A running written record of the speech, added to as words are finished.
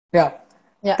Yeah.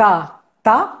 Yeah. Ta.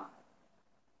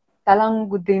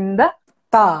 Talangudinda.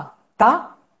 Ta.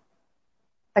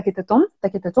 Takitatum.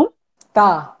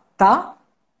 Ta.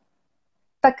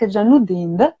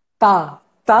 Takjanudinda. Ta.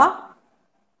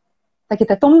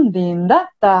 Takitatum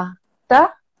dinda. Ta.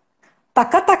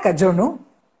 Taka jonu.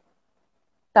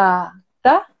 Ta.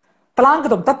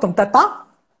 Talangadum tatum tata.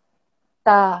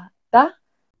 Ta.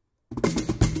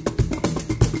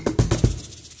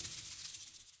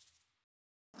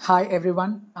 Hi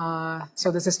everyone.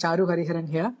 So this is Charu Hariharan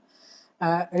here.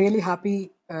 Really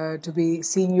happy to be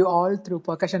seeing you all through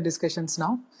Percussion Discussions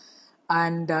now.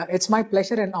 And it's my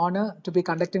pleasure and honor to be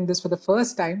conducting this for the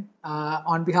first time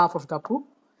on behalf of Gappu.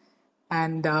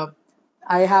 And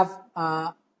I have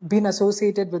been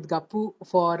associated with Gappu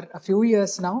for a few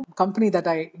years now, company that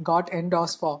I got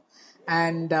endorsed for.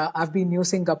 And I've been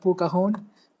using Gappu Cajon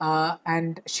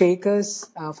and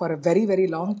shakers for a very, very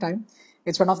long time.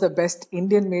 It's one of the best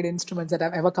Indian-made instruments that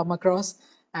I've ever come across.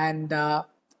 And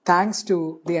thanks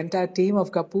to the entire team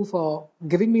of Gappu for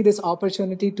giving me this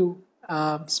opportunity to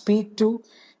speak to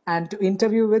and to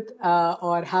interview with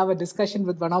or have a discussion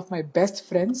with one of my best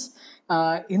friends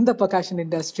in the percussion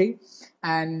industry,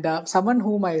 and someone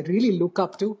whom I really look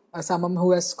up to, someone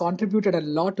who has contributed a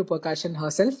lot to percussion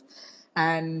herself.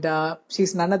 And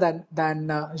she's none other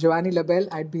than Joannie Labelle.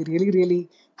 I'd be really, really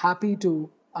happy to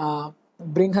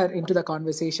bring her into the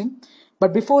conversation.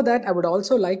 But before that, I would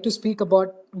also like to speak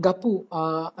about Gappu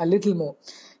a little more.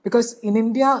 Because in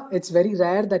India, it's very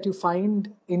rare that you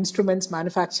find instruments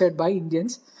manufactured by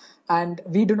Indians. And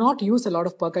we do not use a lot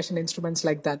of percussion instruments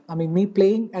like that. I mean, me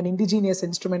playing an indigenous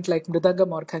instrument like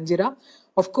mridangam or khanjira,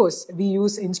 of course, we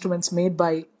use instruments made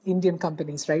by Indian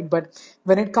companies, right? But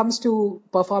when it comes to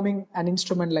performing an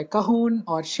instrument like cajon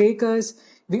or shakers,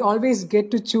 we always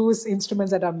get to choose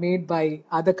instruments that are made by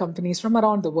other companies from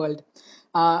around the world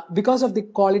because of the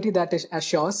quality that it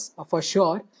assures, for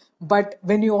sure. But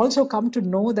when you also come to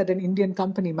know that an Indian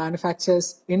company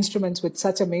manufactures instruments with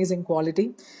such amazing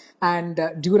quality and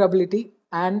durability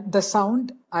and the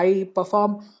sound, I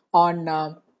perform on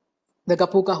the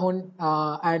Gappu Cajon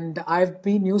and I've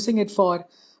been using it for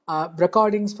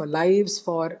recordings, for lives,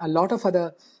 for a lot of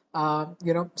other,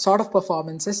 sort of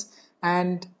performances.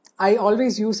 And I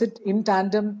always use it in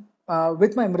tandem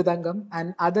with my mridangam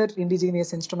and other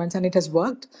indigenous instruments, and it has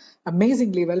worked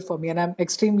amazingly well for me, and I'm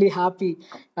extremely happy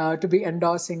to be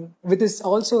endorsing. With this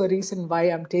also a reason why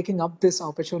I'm taking up this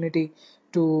opportunity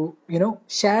to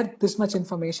share this much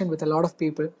information with a lot of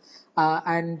people,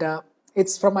 and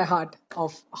it's from my heart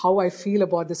of how I feel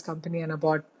about this company and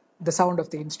about the sound of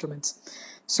the instruments.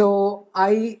 So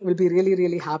I will be really,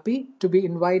 really happy to be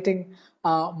inviting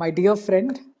my dear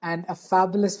friend and a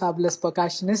fabulous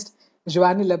percussionist,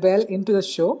 Joannie Labelle, into the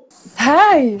show.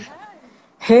 Hi.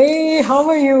 Hey, how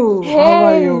are you? Hey. How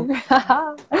are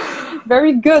you?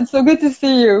 Very good. So good to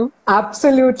see you.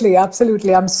 Absolutely.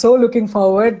 I'm so looking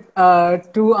forward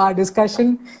to our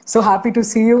discussion. So happy to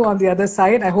see you on the other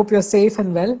side. I hope you're safe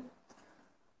and well.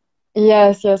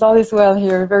 Yes, all is well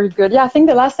here. Very good. Yeah, I think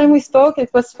the last time we spoke, it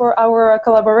was for our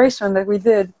collaboration that we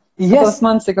did a couple of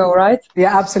months ago, right?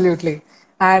 Yeah, absolutely.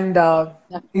 And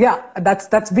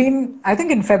that's been, I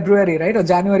think, in February, right? Or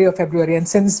January or February. And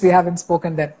since we haven't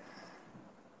spoken then.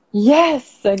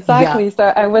 Yes, exactly. Yeah. So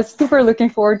I was super looking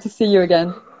forward to see you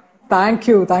again. Thank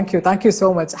you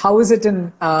so much. How is it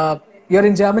in, you're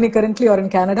in Germany currently or in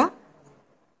Canada?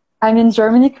 I'm in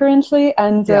Germany currently.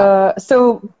 And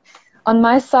so on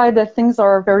my side, things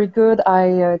are very good.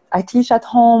 I teach at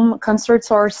home. Concerts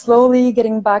are slowly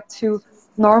getting back to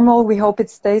normal. We hope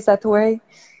it stays that way.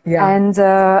 Yeah. And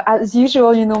as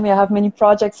usual, you know me, I have many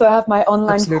projects. So I have my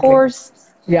online course.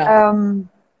 Yeah.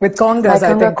 With congas,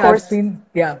 I think course. I've been,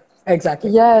 yeah,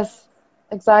 exactly. Yes,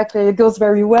 exactly. It goes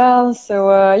very well.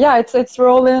 So yeah, it's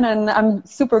rolling, and I'm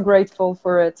super grateful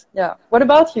for it. Yeah. What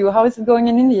about you? How is it going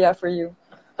in India for you?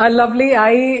 Lovely.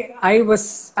 I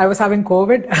was having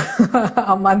COVID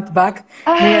a month back.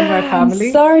 Me and my family.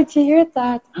 I'm sorry to hear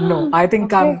that. No, I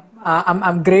think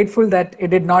I'm grateful that it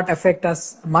did not affect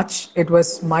us much. It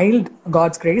was mild,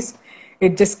 God's grace.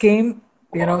 It just came,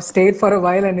 stayed for a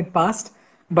while and it passed.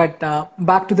 But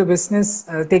back to the business,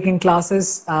 taking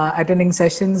classes, attending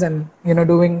sessions, and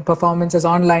doing performances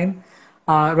online,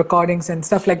 recordings and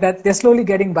stuff like that. They're slowly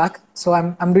getting back. So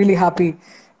I'm really happy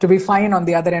to be fine on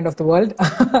the other end of the world.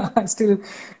 Still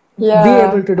be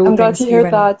able to do I'm things. Glad to hear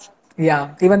that.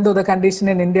 Yeah, even though the condition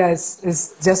in India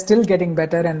is just still getting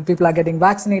better and people are getting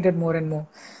vaccinated more and more.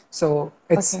 So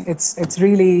it's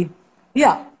really,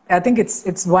 yeah, I think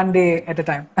it's one day at a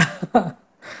time.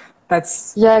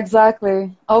 That's Yeah, exactly.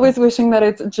 Always wishing that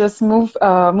it just move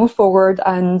forward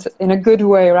and in a good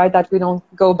way, right? That we don't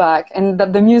go back, and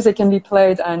that the music can be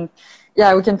played, and yeah,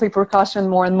 we can play percussion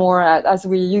more and more as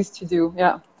we used to do.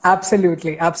 Yeah.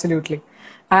 absolutely, absolutely.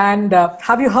 And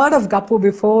have you heard of Gappu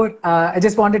before? I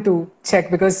just wanted to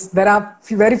check because there are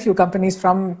very few companies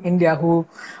from India who,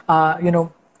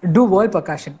 do world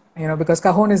percussion. Because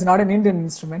cajon is not an Indian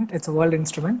instrument; it's a world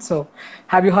instrument. So,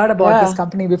 have you heard about this Yeah,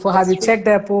 company before? Have that's you true. checked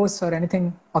their posts or anything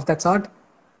of that sort?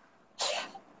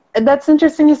 That's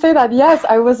interesting you say that. Yes,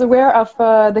 I was aware of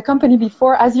the company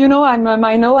before. As you know, I'm a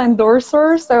Minol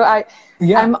endorser, so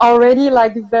Yeah, I'm already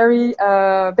like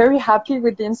very happy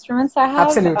with the instruments I have.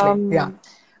 absolutely. Yeah.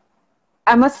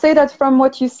 I must say that from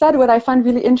what you said, what I find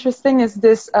really interesting is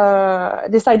this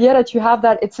idea that you have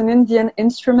that it's an Indian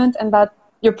instrument and that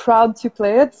you're proud to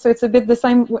play it. So it's a bit the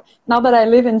same. Now that I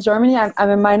live in Germany,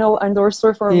 I'm a Minol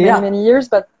endorser for Yeah. many years,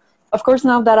 but of course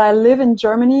now that I live in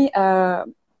Germany,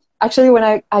 actually when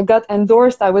I got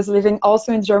endorsed, I was living also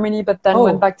in Germany, but then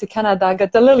went Oh, back to Canada.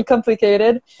 Got a little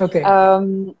complicated. okay.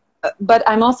 But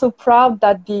I'm also proud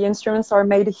that the instruments are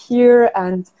made here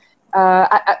and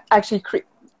I actually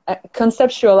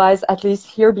conceptualized at least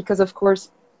here, because of course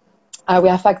we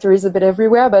have factories a bit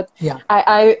everywhere, but Yeah.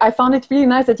 I found it really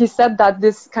nice that you said that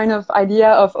this kind of idea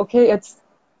of, okay,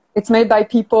 it's made by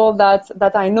people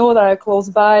that I know, that are close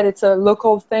by. It's a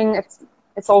local thing.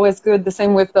 It's always good. The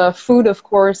same with food, of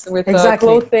course, with Exactly.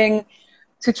 clothing,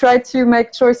 to try to make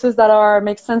choices that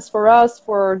make sense for us,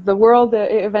 for the world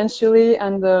eventually.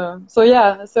 And so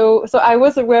yeah, so I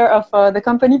was aware of the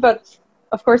company, but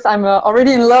of course I'm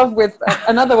already in love with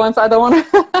another one, so I don't want to.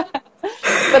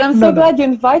 But I'm No, so no. glad you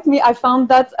invite me. I found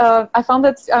that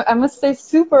I must say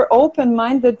super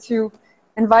open-minded to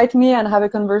invite me and have a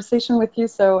conversation with you.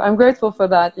 So I'm grateful for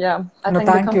that. Yeah, I No, thank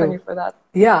the thank company you. for that.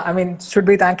 Yeah, I mean, should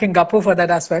be thanking Gappu for that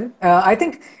as well. I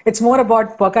think it's more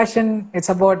about percussion. It's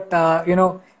about,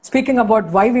 speaking about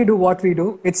why we do what we do.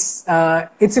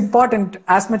 It's important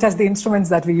as much as the instruments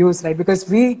that we use, right? Because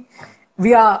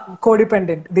we are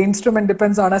codependent. The instrument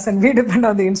depends on us and we depend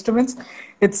on the instruments.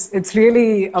 It's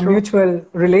really a True. mutual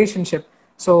relationship.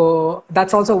 So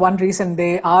that's also one reason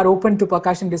they are open to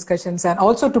percussion discussions, and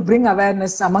also to bring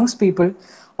awareness amongst people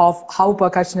of how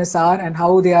percussionists are and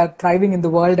how they are thriving in the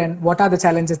world and what are the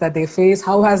challenges that they face,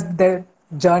 how has their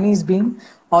journeys been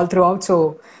all throughout.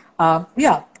 So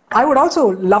yeah, I would also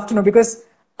love to know, because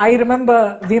I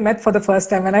remember we met for the first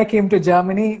time when I came to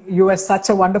Germany. You were such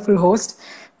a wonderful host.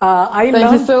 I Thank you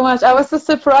learned. so much. I was so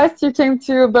surprised you came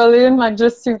to Berlin, like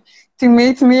just to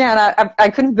meet me, and I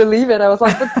couldn't believe it. I was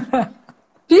like, but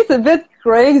she's a bit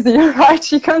crazy, right?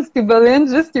 She comes to Berlin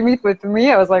just to meet with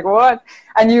me. I was like, what?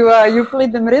 And you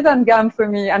played the Mridangam for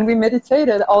me, and we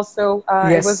meditated also.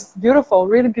 It was Yes. beautiful,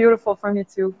 really beautiful for me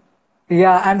too.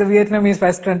 Yeah, and the Vietnamese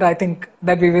restaurant, I think,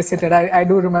 that we visited, I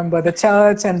do remember the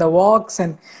church and the walks,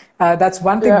 and that's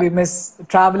one thing Yeah. we miss,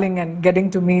 traveling and getting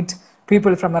to meet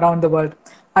people from around the world.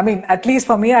 I mean, at least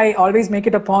for me, I always make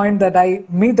it a point that I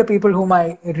meet the people whom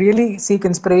I really seek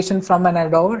inspiration from and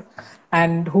adore,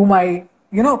 and whom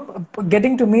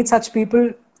getting to meet such people,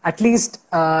 at least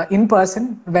in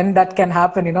person, when that can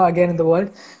happen, again in the world,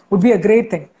 would be a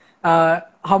great thing.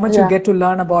 How much you Yeah. get to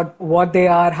learn about what they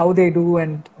are, how they do,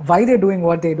 and why they're doing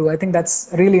what they do. I think that's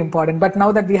really important. But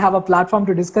now that we have a platform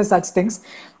to discuss such things,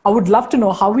 I would love to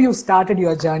know how you started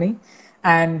your journey,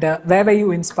 and where were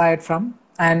you inspired from,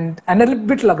 and a little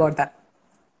bit about that.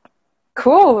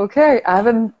 Cool. Okay. I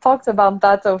haven't talked about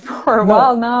that for a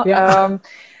while No. now. Yeah.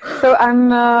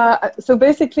 So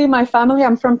basically my family,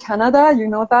 I'm from Canada. You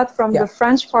know that, from Yeah. the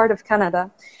French part of Canada.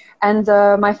 And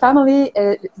my family,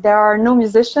 there are no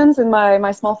musicians in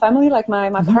my small family. Like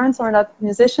my parents are not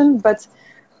musicians, but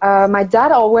my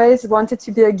dad always wanted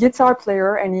to be a guitar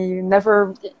player, and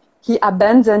he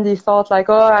abandoned. He thought like,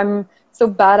 oh, I'm so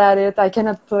bad at it, I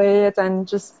cannot play it, and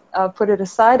just put it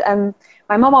aside. And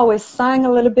my mom always sang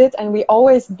a little bit, and we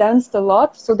always danced a lot.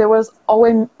 So there was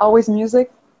always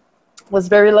music. It was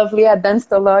very lovely. I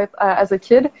danced a lot as a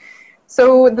kid.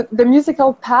 So the musical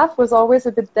path was always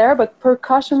a bit there, but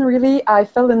percussion, really, I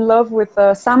fell in love with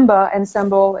samba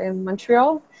ensemble in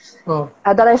Montreal Oh.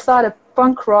 that I saw at a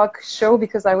punk rock show,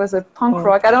 because I was a punk Oh.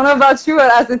 rock. I don't know about you, but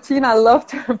as a teen, I loved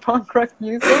punk rock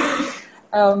music.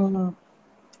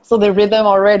 So the rhythm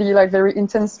already, like very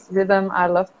intense rhythm, I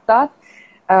loved that.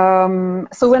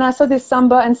 So when I saw this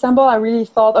samba ensemble, I really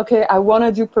thought, okay, I want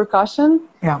to do percussion.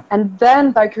 Yeah. And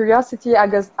then by curiosity, I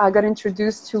got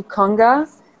introduced to conga.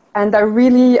 And I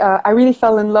really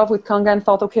fell in love with conga and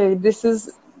thought, okay, this is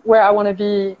where I want to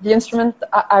be. The instrument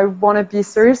I want to be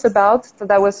serious about. So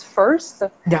that was first.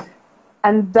 Yeah.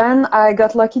 And then I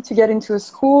got lucky to get into a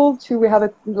school too. We have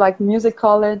a like music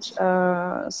college.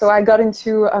 So I got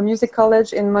into a music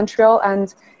college in Montreal,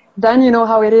 and then you know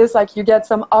how it is, like you get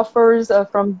some offers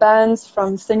from bands,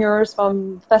 from singers,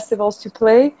 from festivals to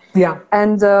play. Yeah.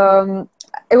 And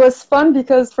it was fun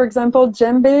because, for example,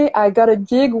 djembe, I got a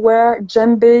gig where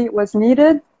djembe was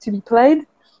needed to be played.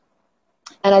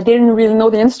 And I didn't really know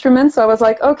the instrument, so I was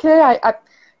like, okay,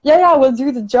 I will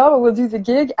do the job, I will do the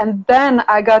gig. And then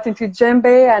I got into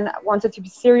djembe and wanted to be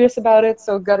serious about it,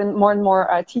 so got in more and more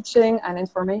teaching and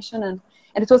information, and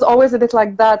it was always a bit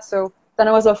like that. So then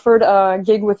I was offered a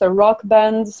gig with a rock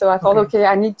band, so I thought, okay,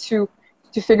 I need to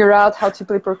figure out how to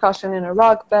play percussion in a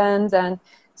rock band. And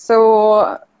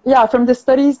so yeah, from the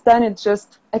studies, then it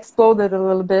just exploded a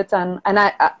little bit, and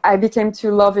I became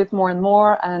to love it more and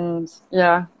more, and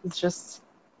yeah, it's just,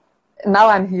 now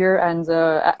I'm here, and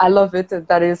I love it.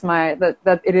 That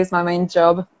it is my main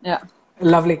job. Yeah.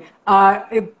 Lovely.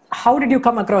 How did you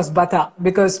come across Bata?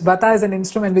 Because Bata is an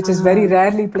instrument which is very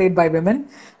rarely played by women,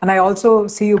 and I also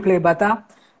see you play Bata.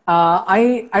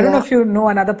 I don't know if you know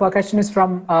another percussionist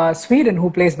from Sweden who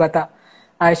plays Bata.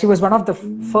 She was one of the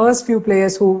first few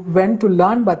players who went to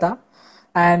learn Bata,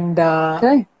 and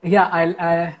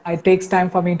yeah, it takes time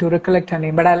for me to recollect her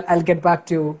name, but I'll get back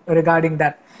to you regarding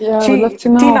that. Yeah, I would love to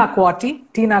know.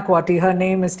 Tina Quati, her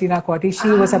name is Tina Quati. She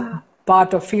was a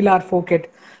part of Filar Folket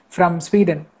from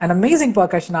Sweden, an amazing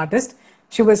percussion artist.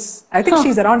 She was, I think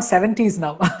she's around 70s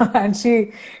now, and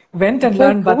she went and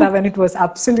learned Bata when it was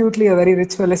absolutely a very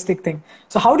ritualistic thing.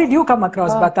 So how did you come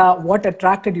across Bata? What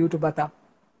attracted you to Bata?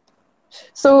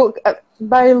 So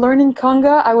by learning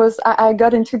conga, I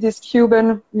got into this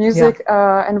Cuban music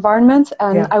environment,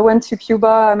 and I went to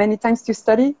Cuba many times to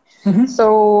study.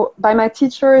 So by my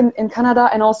teacher in Canada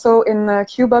and also in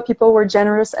Cuba, people were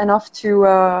generous enough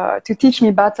to teach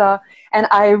me Bata, and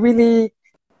I really,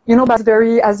 you know, Bata is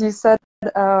very, as you said,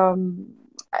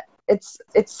 it's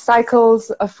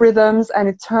cycles of rhythms, and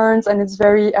it turns, and it's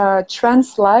very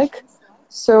trance-like.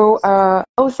 So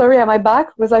oh, sorry, am I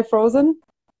back? Was I frozen?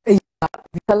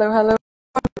 Hello, hello,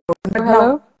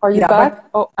 hello. Are you back?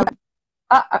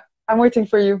 I'm waiting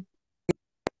for you.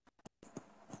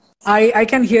 I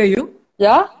can hear you.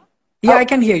 Yeah? Yeah, I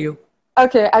can hear you.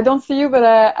 Okay, I don't see you, but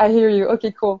I hear you.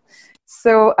 Okay, cool.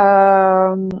 So,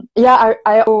 yeah,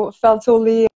 I felt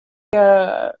totally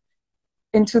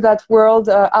into that world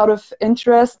out of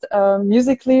interest,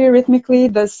 musically, rhythmically.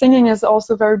 The singing is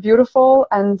also very beautiful,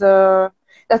 and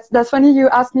that's funny you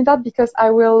asked me that, because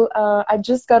I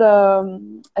just got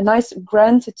a nice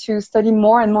grant to study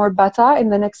more and more Bata in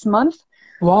the next month.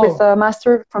 Wow. With a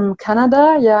master from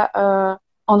Canada. Yeah.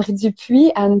 Henri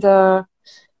Dupuis, and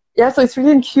yeah, so it's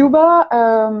really in Cuba,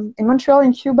 in Montreal,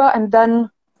 in Cuba, and then,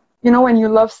 you know, when you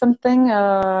love something,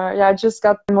 yeah, I just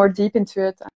got more deep into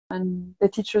it, and the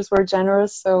teachers were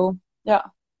generous, so yeah.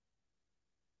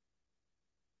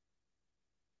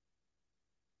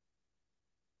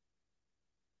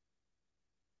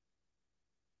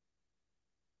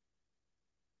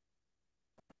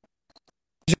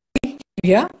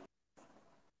 Yeah.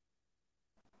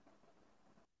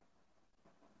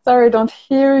 Sorry, I don't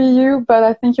hear you, but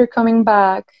I think you're coming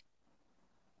back.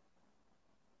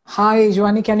 Hi,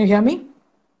 Joannie, can you hear me?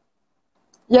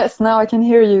 Yes, now I can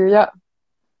hear you, yeah.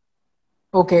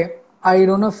 Okay, I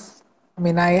don't know if, I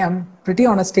mean, I am pretty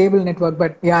on a stable network,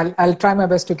 but yeah, I'll try my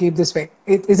best to keep this way.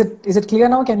 Is it clear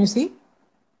now? Can you see?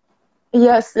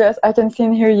 Yes, I can see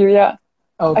and hear you, yeah.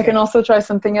 Okay. I can also try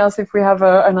something else if we have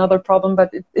another problem,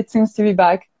 but it seems to be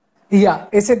back. Yeah,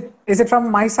 is it from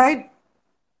my side?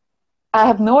 I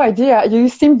have no idea. You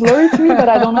seem blurry to me, but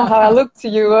I don't know how I look to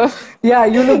you. Yeah,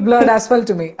 you look blurred as well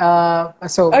to me.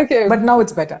 So, okay. But now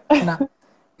it's better. No.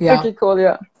 Yeah. Okay, cool,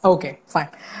 yeah. Okay, fine.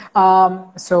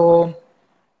 So,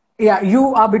 yeah,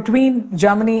 you are between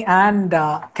Germany and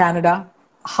Canada.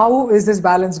 How is this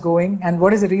balance going, and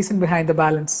what is the reason behind the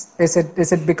balance? Is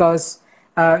it because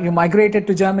you migrated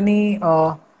to Germany,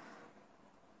 or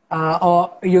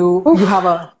you have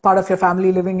a part of your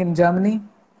family living in Germany?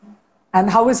 And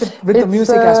how is it with the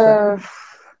music as well?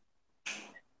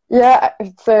 Yeah,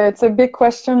 it's a big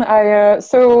question.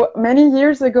 So many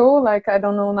years ago, like, I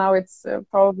don't know, now it's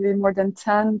probably more than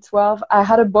 10, 12, I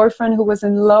had a boyfriend who was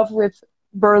in love with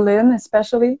Berlin,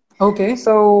 especially. Okay.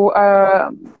 So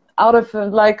out of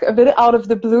like a bit out of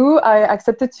the blue, I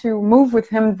accepted to move with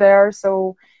him there.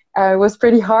 So it was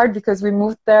pretty hard because we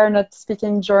moved there not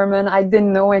speaking German. I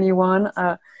didn't know anyone.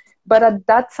 But at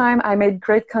that time, I made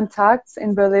great contacts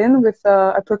in Berlin with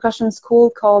a percussion school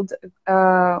called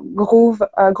Groove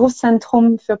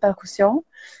für Percussion,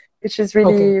 which is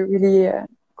really, really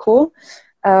cool.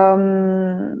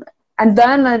 And and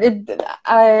then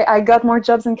I got more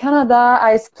jobs in Canada.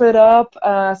 I split up,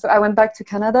 so I went back to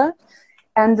Canada.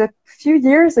 And a few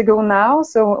years ago now,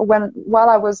 so while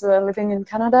I was living in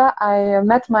Canada, I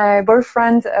met my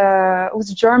boyfriend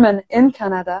who's German in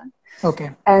Canada.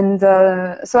 Okay. And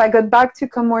so I got back to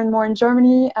come more and more in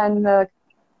Germany, and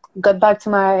got back to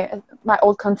my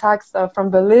old contacts from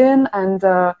Berlin. And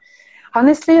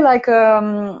honestly, like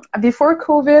before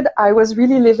COVID, I was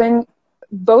really living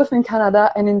both in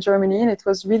Canada and in Germany, and it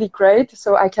was really great.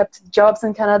 So I kept jobs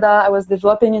in Canada. I was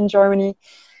developing in Germany.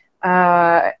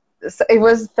 So it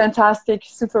was fantastic,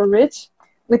 super rich.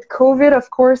 With COVID,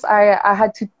 of course, I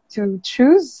had to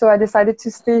choose. So I decided to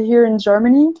stay here in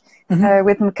Germany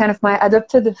with kind of my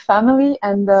adopted family.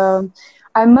 And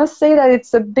I must say that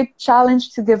it's a big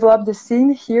challenge to develop the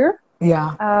scene here.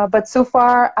 Yeah. But so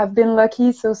far, I've been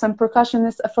lucky. So some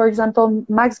percussionists, for example,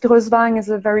 Max Groswang is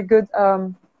a very good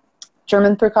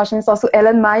German percussionist. Also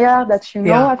Ellen Meyer, that you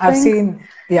know, I think. I've seen.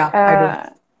 Yeah, I do.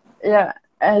 Yeah.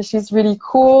 She's really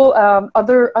cool.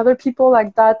 Other people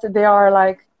like that, they are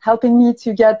like helping me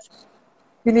to get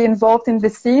really involved in the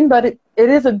scene, but it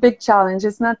is a big challenge.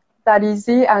 It's not that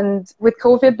easy, and with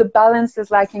COVID, the balance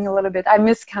is lacking a little bit. I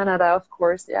miss Canada, of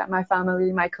course. Yeah, my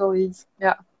family, my colleagues.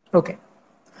 Yeah. Okay.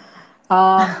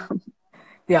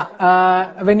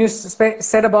 When you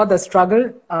said about the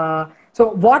struggle, so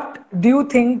what do you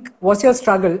think was your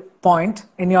struggle point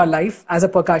in your life as a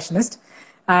percussionist,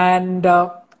 and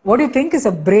what do you think is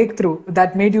a breakthrough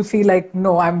that made you feel like,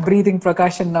 no, I'm breathing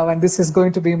percussion now and this is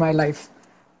going to be my life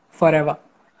forever?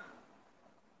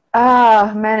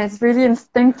 Man, it's really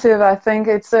instinctive. I think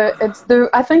it's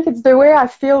the way I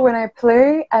feel when I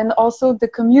play, and also the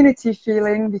community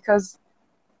feeling, because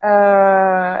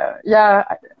the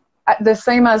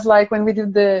same as like when we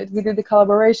did the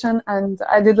collaboration, and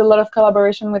I did a lot of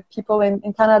collaboration with people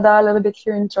in Canada, a little bit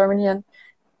here in Germany, and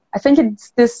I think it's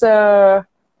this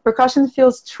percussion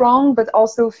feels strong, but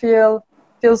also feels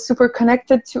super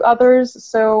connected to others.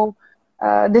 So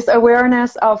this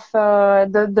awareness of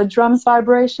the drums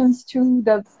vibrations too.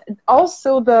 That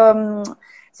also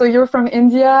so you're from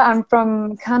India, I'm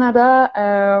from Canada.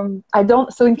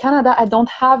 So in Canada, I don't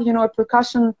have a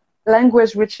percussion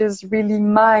language which is really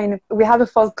mine. We have a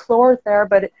folklore there,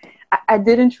 but I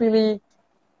didn't really.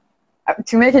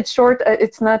 To make it short,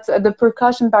 it's not the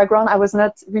percussion background. I was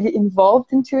not really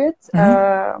involved into it,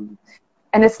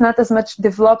 and it's not as much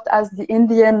developed as the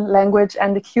Indian language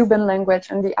and the Cuban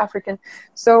language and the African.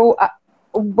 So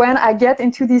when I get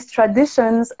into these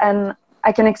traditions and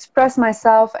I can express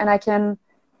myself, and I can,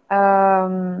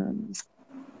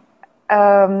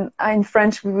 in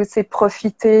French we would say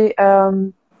profiter.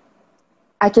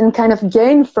 I can kind of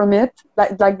gain from it,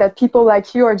 like that. People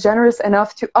like you are generous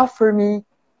enough to offer me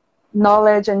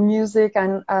knowledge and music,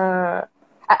 and I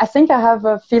think I have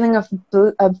a feeling of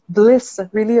bliss,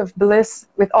 really of bliss,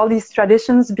 with all these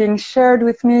traditions being shared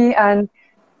with me, and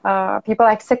people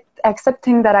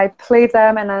accepting that I play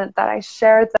them and that I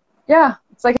share them. Yeah,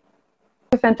 it's like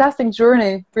a fantastic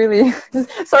journey, really.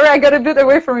 Sorry, I got a bit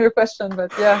away from your question,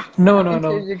 but yeah. No.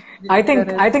 I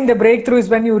think the breakthrough is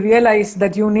when you realize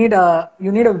that you need a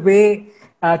way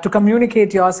to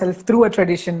communicate yourself through a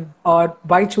tradition, or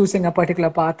by choosing a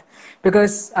particular path,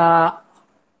 because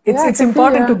it's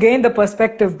important to gain the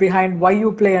perspective behind why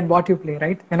you play and what you play,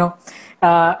 right? When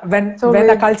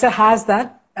a culture has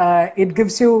that, it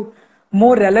gives you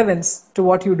more relevance to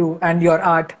what you do and your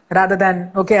art, rather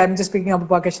than, okay, I'm just picking up a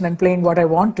percussion and playing what I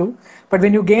want to. But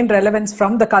when you gain relevance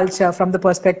from the culture, from the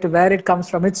perspective where it comes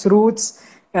from, its roots,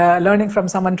 learning from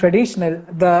someone traditional,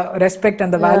 the respect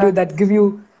and the value that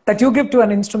you give to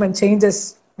an instrument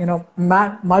changes,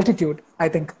 multitude, I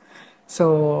think.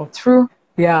 So true.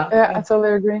 Yeah, I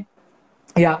totally agree.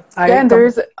 Yeah, and there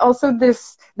is also the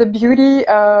beauty.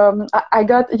 I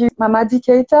got Mamadi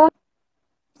Keita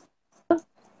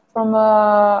from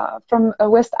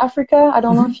West Africa. I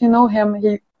don't know if you know him.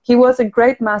 He was a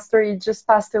great master. He just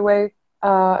passed away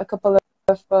a couple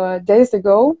of days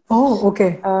ago. Oh,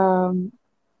 okay.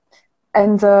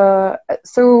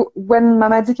 So when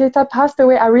Mamadi Keita passed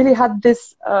away, I really had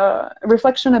this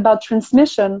reflection about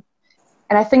transmission.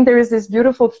 And I think there is this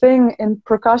beautiful thing in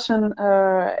percussion,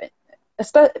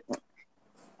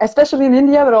 especially in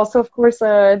India, but also, of course,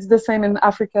 it's the same in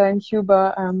Africa and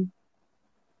Cuba.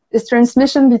 This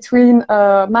transmission between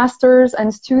masters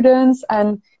and students,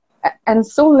 and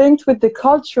so linked with the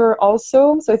culture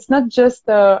also. So it's not just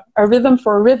a rhythm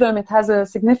for a rhythm. It has a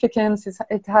significance.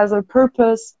 It has a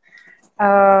purpose.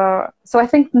 So I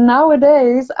think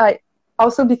nowadays,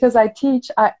 also because I teach,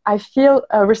 I feel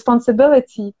a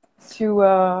responsibility to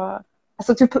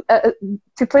so to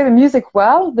play the music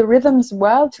well, the rhythms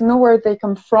well, to know where they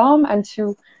come from, and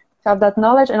to have that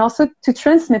knowledge, and also to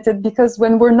transmit it, because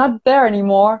when we're not there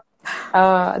anymore,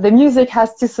 the music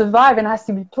has to survive and has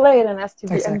to be played and has to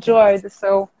be enjoyed.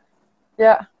 So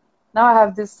yeah, now I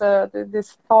have this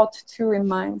this thought too in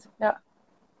mind. Yeah.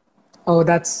 Oh,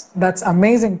 that's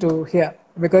amazing to hear,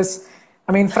 because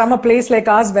I mean, from a place like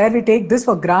us where we take this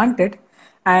for granted,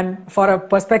 and for a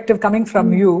perspective coming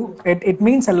from you, it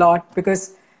means a lot,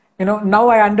 because you know, now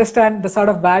I understand the sort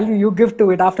of value you give to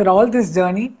it after all this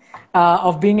journey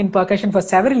of being in percussion for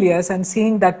several years and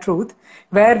seeing that truth,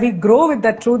 where we grow with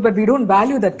that truth, but we don't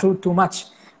value that truth too much.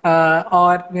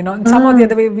 Or, you know, in some or the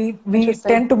other way, we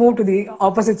tend to move to the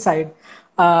opposite side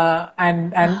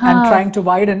and trying to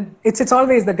widen. It's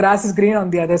always the grass is green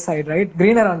on the other side, right?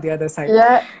 Greener on the other side.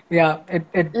 Yeah.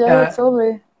 Yeah.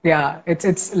 Totally. Yeah,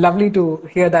 it's lovely to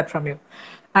hear that from you.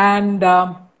 And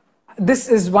this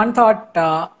is one thought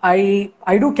I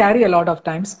do carry a lot of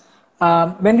times.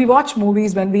 When we watch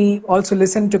movies, when we also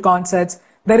listen to concerts,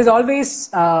 there is always,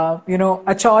 you know,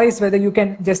 a choice whether you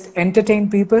can just entertain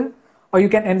people or you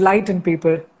can enlighten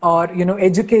people or, you know,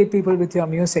 educate people with your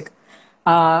music.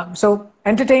 So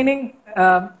entertaining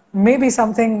may be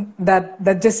something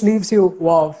that just leaves you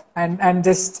wow and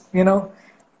just, you know,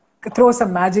 throw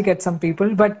some magic at some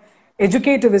people. But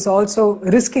educative is also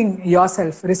risking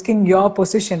yourself, risking your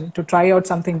position to try out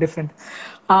something different.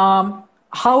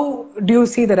 How do you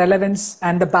see the relevance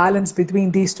and the balance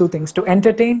between these two things, to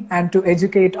entertain and to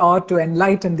educate or to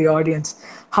enlighten the audience?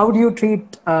 How do you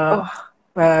treat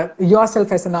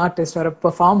yourself as an artist or a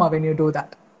performer when you do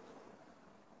that?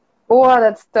 Oh,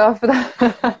 that's tough.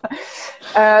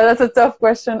 That's a tough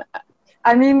question.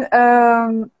 I mean,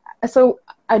 so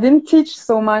I didn't teach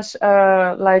so much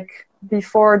like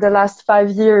before the last 5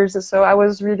 years. So I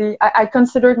was really, I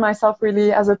considered myself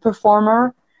really as a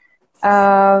performer.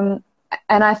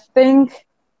 And I think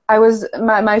I was,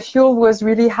 my fuel was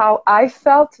really how I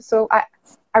felt. So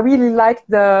I really liked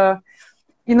the,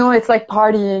 you know, it's like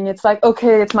partying. It's like,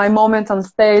 okay, it's my moment on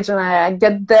stage and I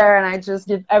get there and I just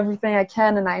give everything I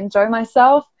can and I enjoy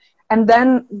myself. And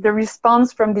then the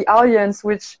response from the audience,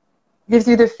 which gives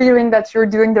you the feeling that you're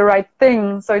doing the right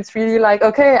thing. So it's really like,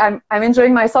 okay, I'm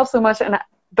enjoying myself so much, and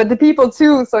but the people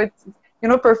too. So it's, you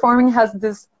know, performing has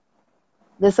this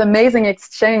amazing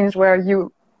exchange where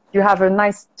you have a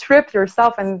nice trip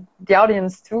yourself and the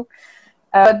audience too.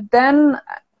 But then,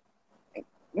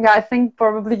 yeah, I think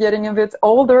probably getting a bit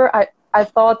older, I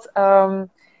thought,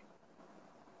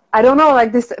 I don't know,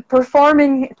 like this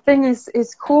performing thing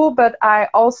is cool, but I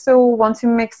also want to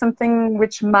make something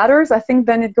which matters. I think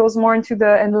then it goes more into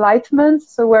the enlightenment.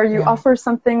 So where you offer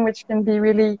something which can be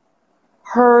really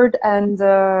heard, and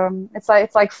it's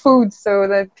like food, so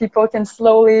that people can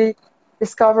slowly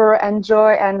discover,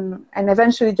 enjoy, and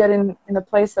eventually get in a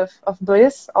place of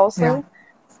bliss also.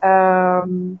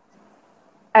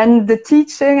 And the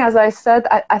teaching, as I said,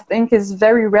 I think is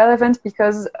very relevant,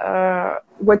 because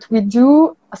what we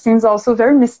do seems also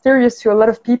very mysterious to a lot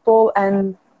of people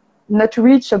and not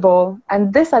reachable.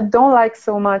 And this I don't like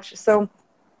so much. So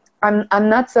I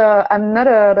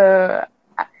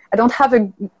don't have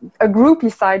a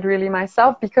groupie side really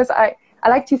myself, because I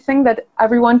like to think that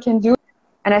everyone can do it.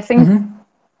 And I think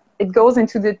it goes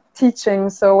into the teaching.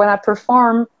 So when I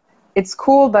perform, it's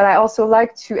cool, but I also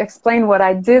like to explain what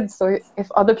I did. So if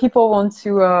other people want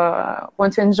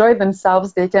to enjoy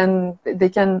themselves, they can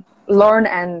learn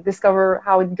and discover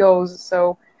how it goes.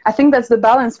 So I think that's the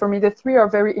balance for me. The three are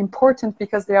very important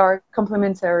because they are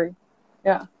complementary.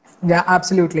 Yeah. Yeah,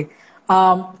 absolutely.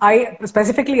 I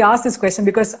specifically asked this question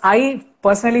because I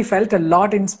personally felt a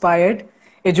lot inspired,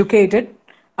 educated,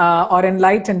 or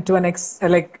enlightened to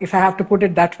like, if I have to put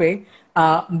it that way,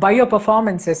 by your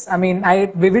performances. I mean,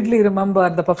 I vividly remember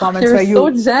the performance where you...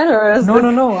 You're so generous.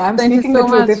 No, I'm speaking the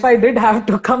truth. If I did have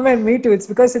to come and meet you, it's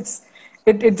because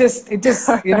it just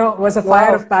you know, was a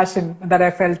fire of passion that I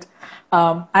felt.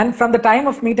 And from the time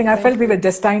of meeting, I felt we were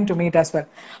destined to meet as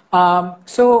well.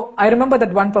 So I remember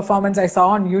that one performance I saw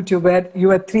on YouTube where you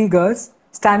were 3 girls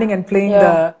standing and playing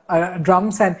the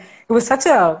drums, and it was such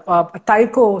a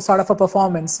taiko sort of a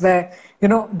performance where, you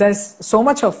know, there's so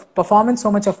much of performance,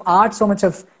 so much of art, so much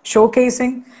of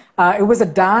showcasing. It was a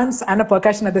dance and a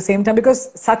percussion at the same time,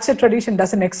 because such a tradition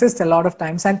doesn't exist a lot of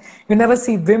times, and you never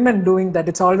see women doing that.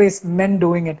 It's always men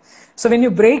doing it. So when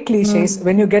you break cliches,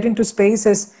 when you get into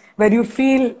spaces where you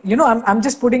feel, you know, I'm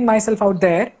just putting myself out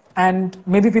there, and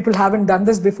maybe people haven't done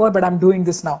this before, but I'm doing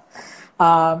this now.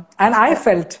 And I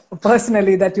felt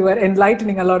personally that you were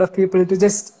enlightening a lot of people to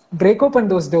just break open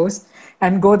those doors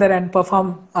and go there and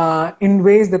perform in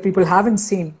ways that people haven't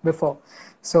seen before.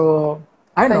 So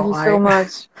I Thank know. you so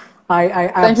much.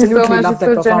 I Thank you so absolutely much. love It's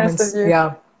that so generous of performance. you. Yeah.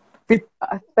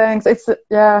 Thanks. It's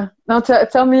yeah. Now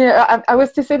tell me. I was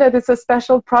to say that it's a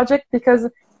special project because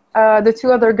the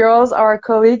two other girls are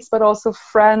colleagues, but also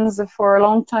friends for a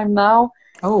long time now.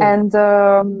 Oh. And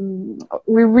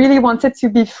we really wanted to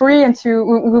be free and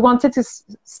we wanted to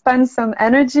spend some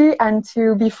energy and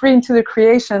to be free into the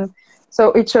creation.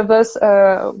 So each of us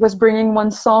was bringing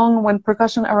one song, one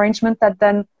percussion arrangement that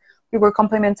then we were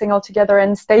complementing all together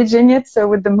and staging it. So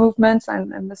with the movements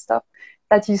and the stuff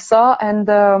that you saw. And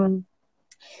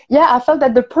yeah, I felt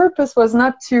that the purpose was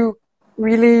not to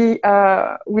really,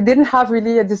 we didn't have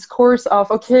really a discourse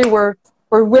of, okay, we're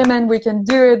women, we can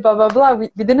do it, blah, blah, blah. We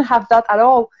didn't have that at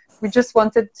all. We just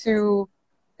wanted to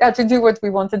do what we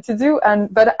wanted to do.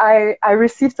 But I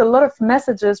received a lot of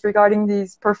messages regarding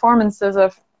these performances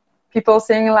of people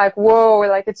saying like, whoa,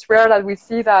 like it's rare that we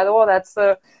see that. Oh, that's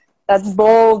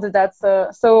bold.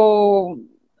 So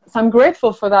I'm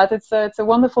grateful for that. It's a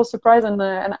wonderful surprise. And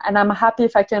I'm happy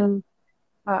if I can,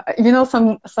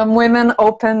 some women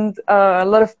opened a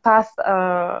lot of paths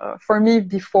for me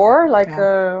before. Like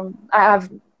I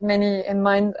have many in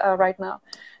mind right now.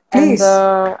 Please,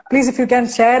 please, if you can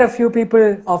share a few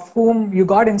people of whom you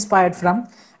got inspired from,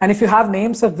 and if you have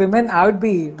names of women, I would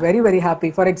be very, very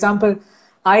happy. For example,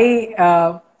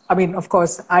 I mean, of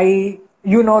course,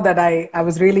 that I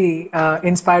was really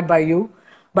inspired by you,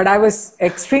 but I was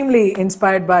extremely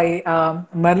inspired by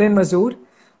Merlin Mazur,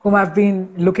 whom I've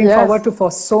been looking forward to for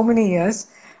so many years,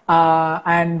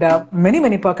 and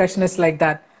many percussionists like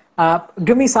that.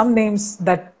 Give me some names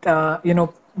that,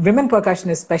 women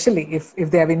percussionists especially, if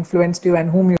they have influenced you and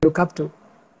whom you look up to.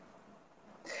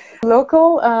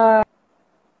 Local,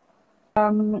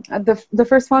 the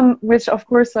first one, which of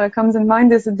course comes in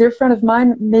mind, is a dear friend of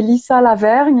mine, Melissa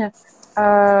Lavergne.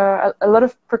 A lot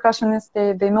of percussionists,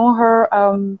 they know her.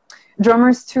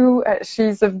 Drummers too.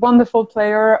 She's a wonderful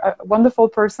player, a wonderful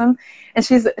person, and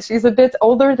she's a bit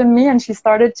older than me, and she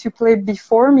started to play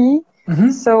before me.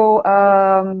 Mm-hmm. So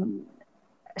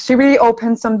she really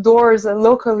opened some doors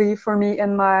locally for me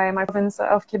in my province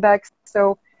of Quebec.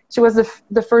 So she was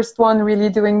the first one really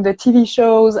doing the TV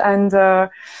shows and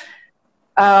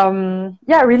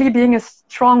really being a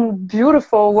strong,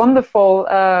 beautiful, wonderful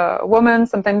woman,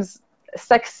 sometimes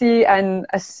sexy and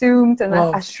assumed and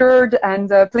assured, and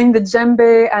playing the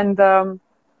djembe. And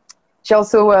she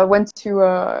also went to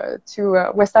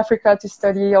West Africa to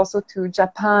study, also to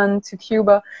Japan, to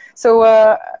Cuba. So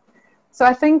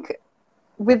I think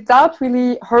without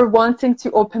really her wanting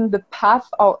to open the path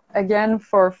again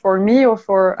for me or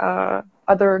for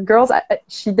other girls,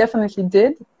 she definitely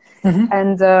did. Mm-hmm.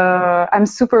 And I'm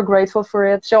super grateful for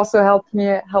it. She also helped me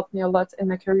a lot in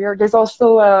my career. There's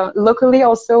also locally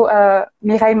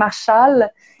Mireille Marchal,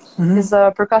 mm-hmm. is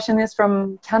a percussionist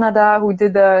from Canada who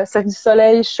did Cirque du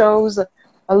Soleil shows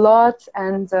a lot,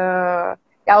 and I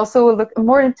also looked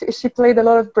more into. She played a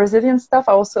lot of Brazilian stuff.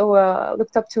 I also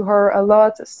looked up to her a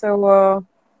lot. So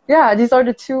these are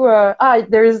the two.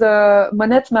 There is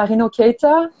Monette Marino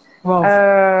Keita. Wow.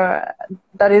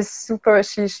 That is super.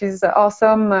 She's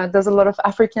awesome. Does a lot of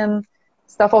African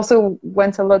stuff. Also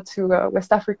went a lot to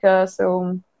West Africa.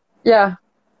 So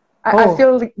I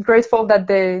feel grateful that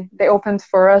they opened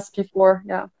for us before.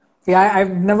 Yeah, I've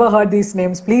never heard these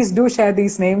names. Please do share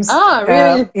these names.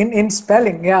 Really? In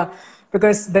spelling,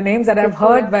 because the names that I've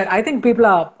heard, where I think people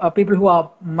are people who are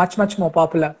much more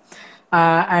popular.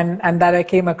 And that I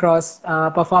came across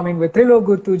performing with Trilo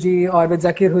Gurtuji or with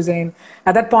Zakir Hussain.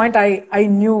 At that point, I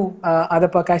knew other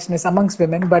percussionists amongst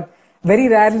women, but very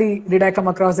rarely did I come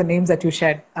across the names that you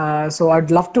shared. So I'd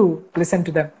love to listen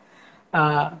to them.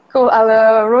 Cool.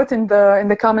 I'll wrote in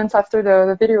the comments after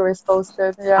the video is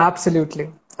posted. Yeah.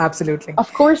 Absolutely.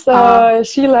 Of course,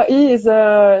 Sheila E is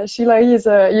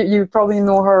you probably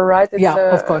know her, right?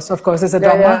 It's, of course. It's a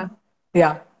drummer.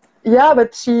 Yeah,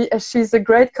 but she's a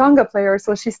great conga player.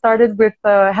 So she started with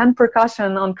hand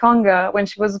percussion on conga when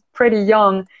she was pretty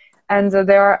young, and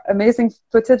there are amazing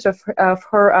footage of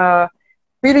her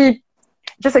really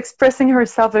just expressing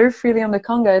herself very freely on the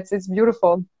conga. It's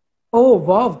beautiful. Oh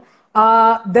wow!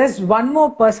 There's one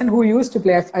more person who used to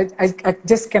play. I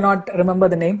just cannot remember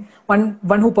the name. One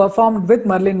who performed with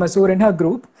Merlin Mazur in her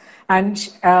group, and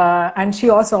she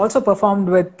also performed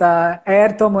with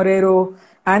Aerto Moreiro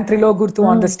and Trilo Gurtu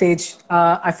on the stage.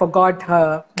 I forgot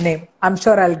her name. I'm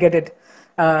sure I'll get it.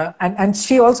 And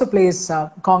she also plays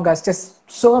congas just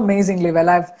so amazingly well.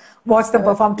 I've watched them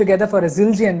perform together for a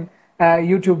Zildjian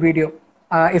YouTube video.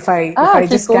 If I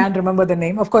just can't remember the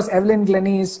name. Of course, Evelyn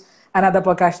Glennie is another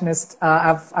percussionist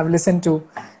I've listened to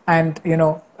and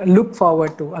look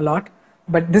forward to a lot.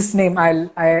 but this name,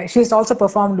 she's also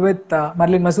performed with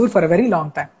Marilyn Mazur for a very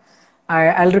long time.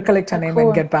 I'll recollect her name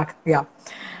and get back. Yeah.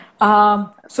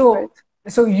 So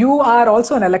you are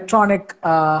also an electronic,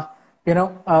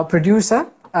 producer.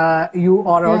 You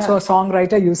are also a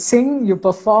songwriter. You sing, you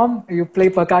perform, you play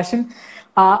percussion.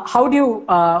 How do you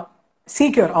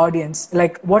seek your audience?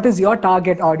 Like, what is your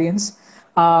target audience?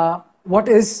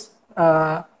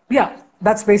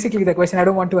 That's basically the question. I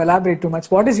don't want to elaborate too much.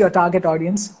 What is your target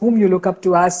audience, whom you look up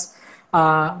to as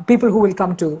people who will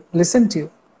come to listen to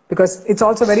you? Because it's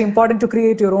also very important to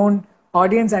create your own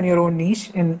audience and your own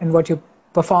niche in what you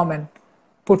perform and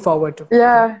put forward to.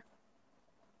 Yeah,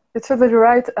 you're totally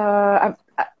right.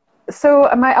 So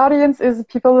my audience is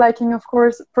people liking, of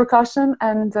course, percussion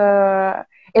and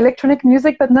electronic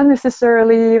music, but not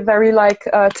necessarily very like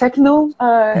techno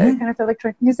kind of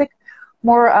electronic music.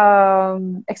 More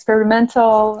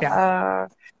experimental,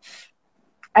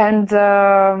 and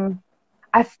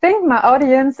I think my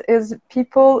audience is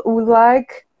people who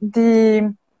like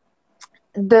the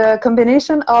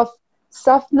combination of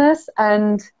softness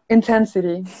and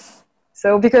intensity.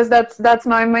 So because that's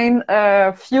my main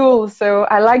fuel. So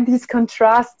I like these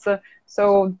contrasts.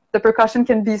 So the percussion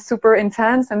can be super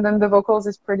intense, and then the vocals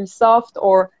is pretty soft,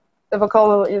 or the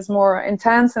vocal is more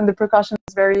intense, and the percussion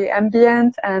is very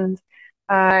ambient and.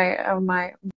 I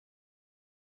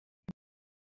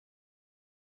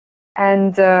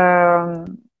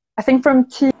think from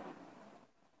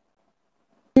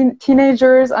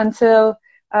teenagers until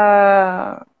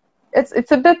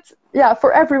it's a bit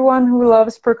for everyone who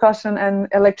loves percussion and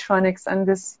electronics and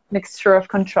this mixture of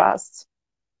contrasts.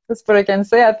 That's what I can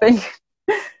say, I think.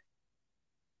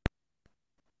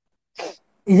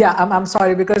 Yeah, I'm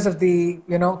sorry because of the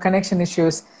connection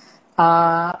issues.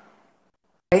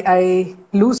 I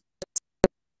lose.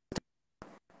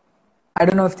 I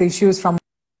don't know if the issue is from.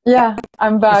 Yeah,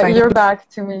 I'm back. You're back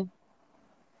to me.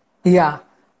 Yeah.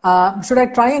 Should I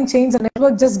try and change the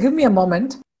network? Just give me a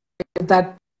moment.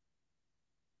 That.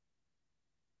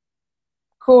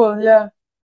 Cool. Yeah.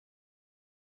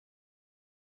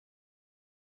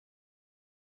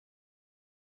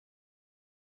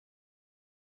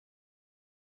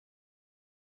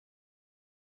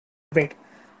 Great.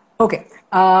 Okay.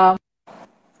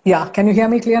 Yeah, can you hear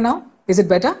me clear now? Is it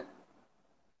better?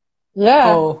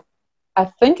 Yeah. Oh. I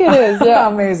think it is, yeah.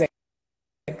 Amazing.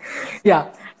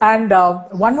 Yeah, and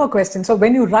one more question. So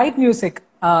when you write music,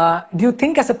 do you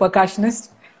think as a percussionist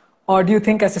or do you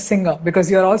think as a singer?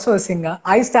 Because you're also a singer.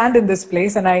 I stand in this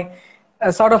place and I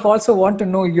sort of also want to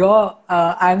know your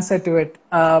answer to it.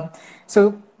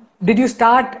 So did you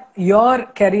start your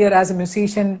career as a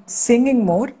musician singing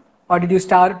more, or did you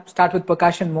start with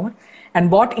percussion more? And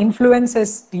what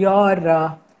influences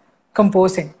your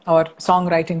composing or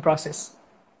songwriting process?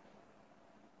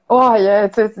 Oh, yeah,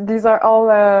 these are all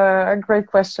great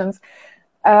questions.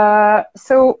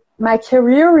 So my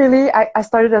career, really, I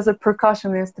started as a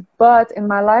percussionist, but in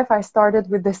my life, I started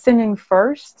with the singing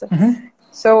first.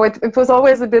 So it was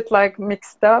always a bit like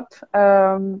mixed up.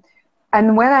 And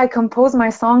when I compose my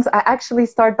songs, I actually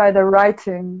start by the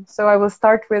writing. So I will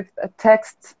start with a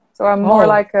text. So I'm more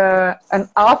like an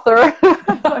author.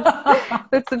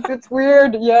 It's a bit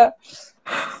weird, yeah.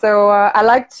 So I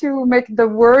like to make the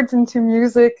words into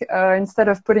music instead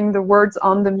of putting the words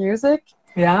on the music.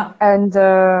 Yeah. And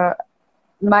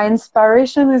my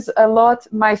inspiration is a lot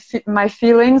my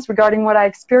feelings regarding what I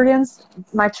experienced.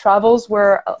 My travels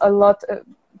were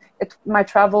my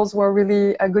travels were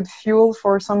really a good fuel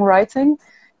for songwriting.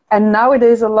 And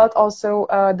nowadays a lot also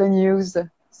the news.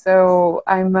 So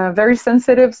I'm very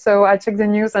sensitive, so I check the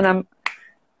news and I'm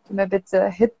a bit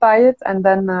hit by it, and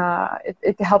then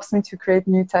it helps me to create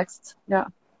new texts. Yeah.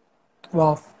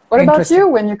 Wow. What about you?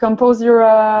 When you compose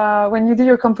when you do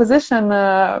your composition,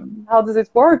 how does it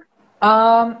work?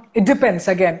 It depends.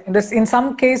 Again, in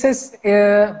some cases,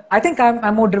 I think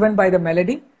I'm more driven by the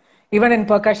melody. Even in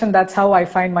percussion, that's how I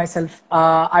find myself.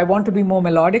 I want to be more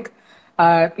melodic.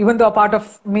 Even though a part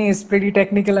of me is pretty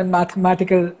technical and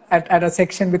mathematical at a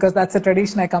section, because that's the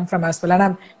tradition I come from as well. And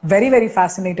I'm very, very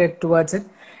fascinated towards it.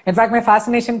 In fact, my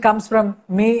fascination comes from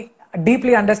me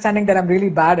deeply understanding that I'm really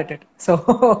bad at it. So,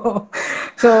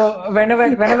 whenever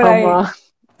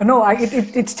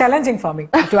it's challenging for me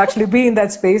to actually be in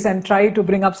that space and try to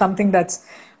bring up something that's,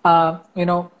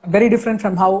 very different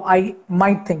from how I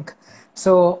might think.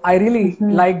 So I really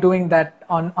like doing that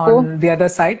on the other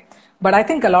side. But I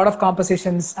think a lot of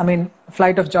compositions, I mean,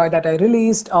 Flight of Joy that I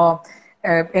released, or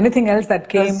anything else that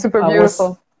came. That's super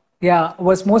beautiful.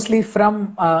 Was mostly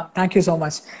from, thank you so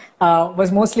much,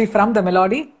 was mostly from the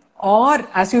melody. Or,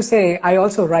 as you say, I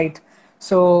also write.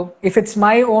 So if it's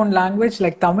my own language,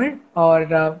 like Tamil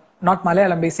or not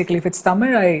Malayalam basically. If it's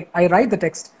Tamil, I write the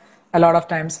text a lot of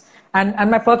times.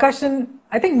 And my percussion,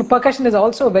 I think percussion is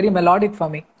also very melodic for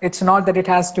me. It's not that it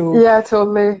has to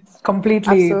totally,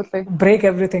 completely absolutely break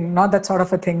everything, not that sort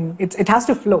of a thing. It has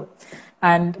to flow.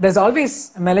 And there's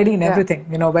always a melody in everything,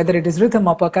 you know, whether it is rhythm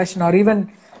or percussion or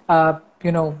even,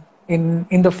 you know,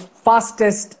 in the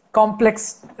fastest,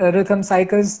 complex rhythm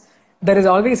cycles, there is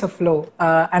always a flow.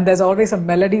 And there's always a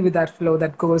melody with that flow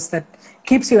that goes, that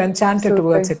keeps you enchanted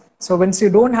towards it. So once you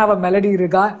don't have a melody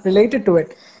related to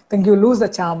it, then you lose the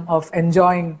charm of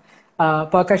enjoying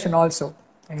percussion also,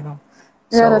 you know.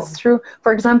 Yeah, that's true.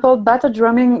 For example, Bata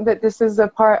drumming, that this is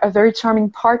a very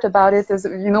charming part about it is,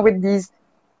 you know, with these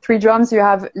 3 drums, you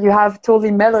have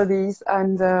totally melodies,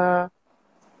 and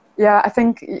yeah, I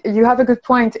think you have a good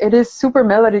point. It is super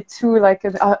melodic too, like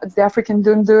the African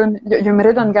dun dun. Your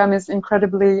mridangam is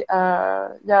incredibly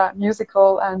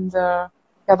musical, and you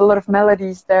have a lot of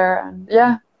melodies there, and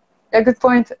yeah, good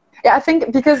point. Yeah, I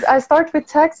think because I start with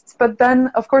texts, but then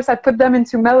of course I put them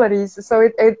into melodies, so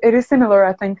it is similar,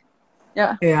 I think.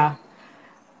 Yeah. Yeah.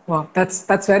 Well,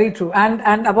 that's very true.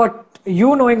 And about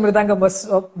you knowing Mridangam was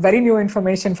very new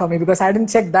information for me, because I didn't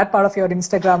check that part of your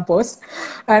Instagram post.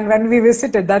 And when we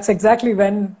visited, that's exactly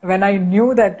when I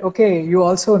knew that, okay, you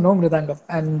also know Mridangam.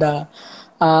 And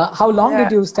how long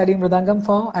did you study Mridangam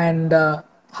for? And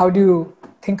how do you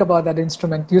think about that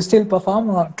instrument? Do you still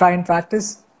perform or try and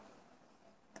practice?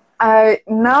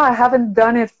 No, I haven't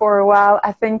done it for a while.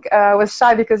 I think I was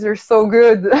shy because you're so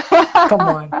good. Come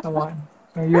on.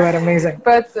 You are amazing.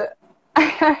 But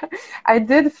I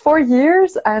did 4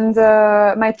 years, and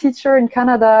my teacher in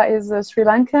Canada is Sri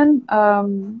Lankan.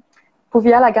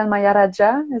 Puviala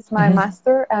Ganmayaraja is my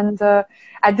master, and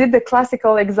I did the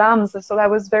classical exams, so that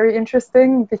was very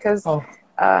interesting because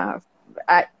I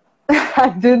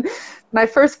did my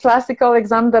first classical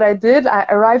exam that I did. I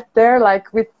arrived there like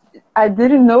I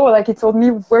didn't know, like he told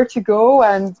me where to go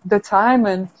and the time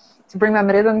and to bring my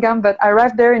mridangam, but I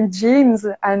arrived there in jeans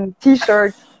and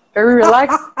t-shirt, very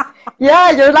relaxed.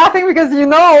 Yeah, you're laughing because you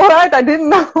know, right? I didn't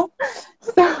know.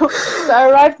 So I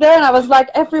arrived there and I was like,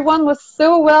 everyone was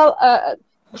so well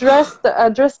dressed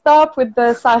up with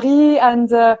the sari and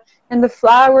the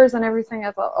flowers and everything.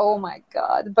 I thought, oh my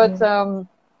God. But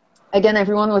again,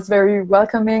 everyone was very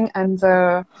welcoming, and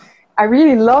I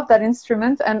really loved that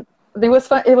instrument. And it was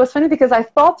funny because I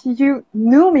thought you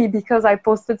knew me because I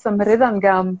posted some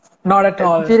mridangam not at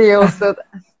all videos. So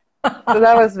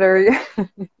that was very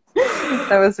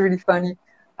that was really funny.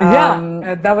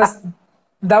 That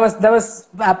was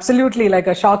absolutely like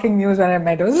a shocking news when I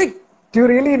met. I was like, do you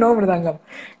really know mridangam?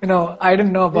 You know, I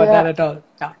didn't know about that at all.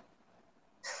 Yeah.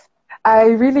 I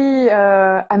really,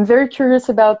 I'm very curious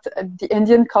about the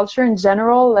Indian culture in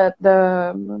general,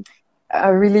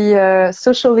 really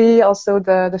socially, also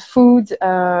the food,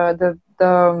 the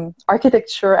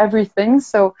architecture, everything.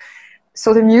 So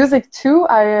the music too.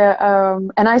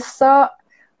 And I saw,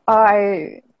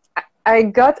 I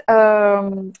got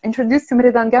introduced to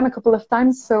mridangam a couple of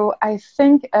times. So I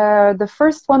think the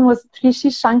first one was Rishi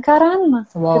Shankaran.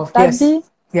 Wow.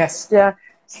 Yes. Yeah.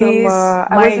 So, he's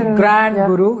my grand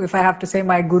guru, if I have to say,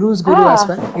 my guru's guru as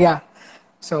well. Yeah.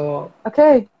 So.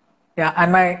 Okay. Yeah,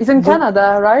 and he's in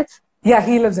Canada, right? Yeah,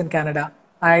 he lives in Canada.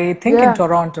 I think in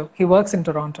Toronto. He works in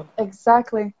Toronto.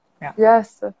 Exactly. Yeah.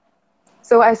 Yes.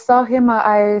 So I saw him.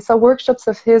 I saw workshops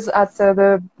of his at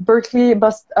the Berkeley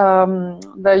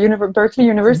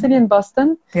University in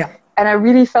Boston. Yeah. And I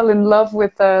really fell in love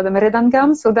with the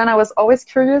mridangam. So then I was always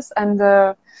curious, and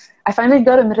I finally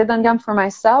got a mridangam for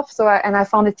myself. So I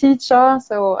found a teacher.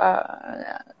 So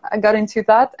I got into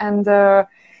that, and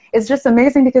it's just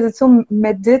amazing because it's so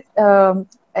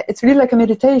it's really like a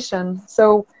meditation.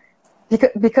 So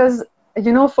because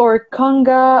you know, for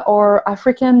Conga or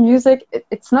African music,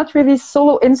 it's not really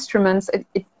solo instruments.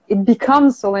 It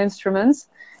becomes solo instruments.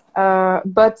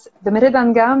 But the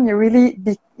mridangam, you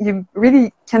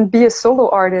really can be a solo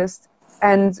artist.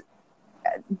 And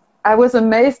I was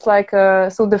amazed, like,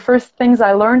 so the first things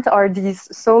I learned are these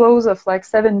solos of like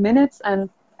 7 minutes, and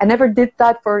I never did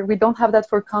that we don't have that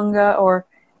for Conga or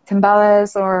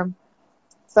timbales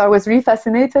so I was really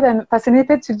fascinated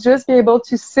to just be able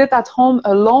to sit at home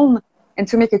alone and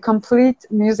to make a complete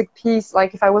music piece,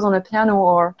 like if I was on a piano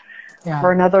or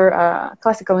another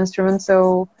classical instrument.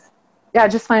 So yeah, I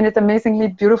just find it amazingly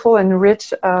beautiful and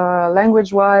rich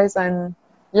language-wise, and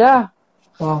yeah.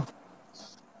 Wow.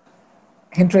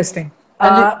 Interesting.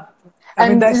 You're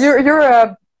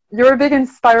a big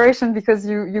inspiration because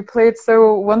you play it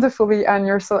so wonderfully, and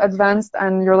you're so advanced,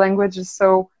 and your language is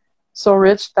so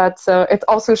rich that it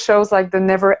also shows like the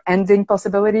never-ending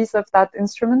possibilities of that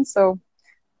instrument. So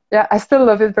yeah, I still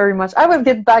love it very much. I will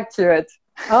get back to it.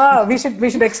 Oh, we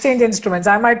should exchange instruments.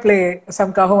 I might play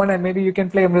some cajon and maybe you can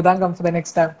play mridangam for the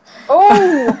next time.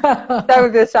 Oh, that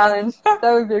would be a challenge.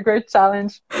 That would be a great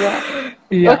challenge. Yeah.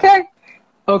 Yeah. Okay.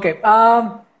 Okay.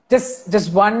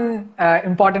 Just one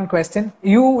important question.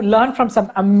 You learn from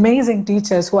some amazing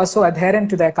teachers who are so adherent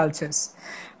to their cultures,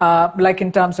 like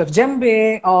in terms of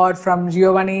djembe or from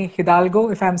Joannie Hidalgo,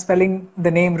 if I'm spelling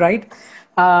the name right,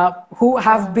 who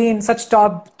have been such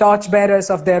torch bearers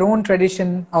of their own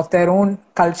tradition, of their own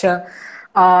culture.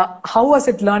 How was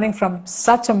it learning from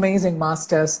such amazing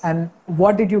masters, and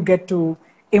what did you get to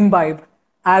imbibe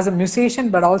as a musician,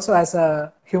 but also as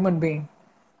a human being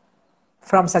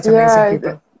from such amazing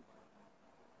people?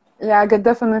 Yeah, I get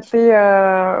definitely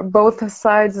both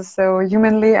sides, so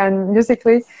humanly and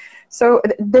musically. So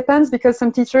it depends, because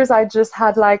some teachers I just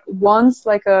had like once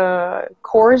like a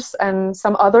course, and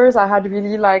some others I had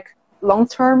really like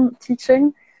long-term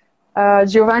teaching.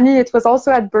 Joannie, it was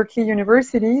also at Berkeley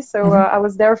University, so I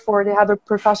was there for, they have a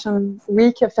percussion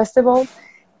week, a festival,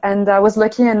 and I was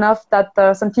lucky enough that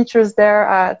some teachers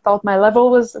there thought my level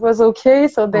was okay,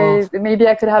 so maybe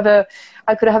I could have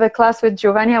a class with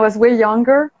Joannie. I was way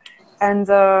younger, and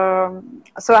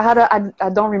so I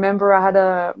don't remember, I had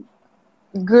a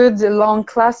good long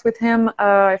class with him,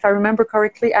 if I remember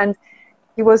correctly, and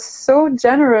he was so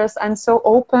generous and so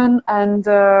open, and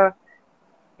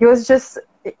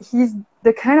he's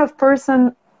the kind of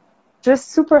person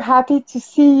just super happy to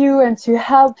see you and to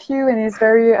help you, and he's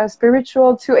very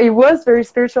spiritual too. He was very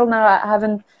spiritual. Now I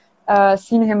haven't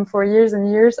seen him for years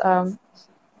and years,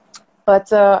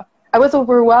 but I was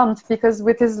overwhelmed, because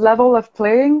with his level of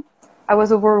playing, I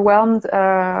was overwhelmed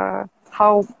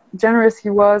how generous he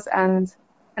was, and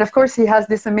of course he has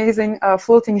this amazing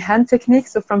floating hand technique.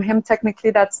 So from him,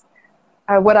 technically, that's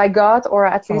what I got, or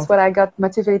at least what I got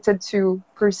motivated to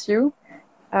pursue.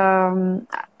 And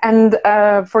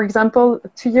for example,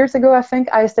 2 years ago, I think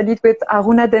I studied with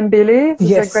Aruna Dembele,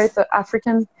 who's a great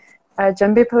African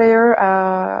djembe player,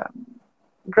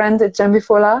 Grand Djembe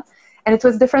Fola. And it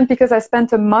was different because I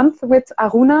spent a month with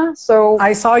Aruna. So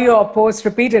I saw your posts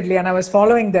repeatedly, and I was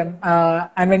following them.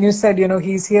 And when you said,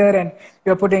 he's here, and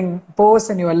you're putting posts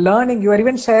and you are learning, you are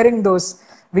even sharing those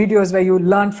videos where you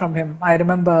learned from him. I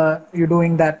remember you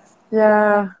doing that.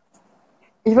 Yeah.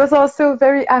 He was also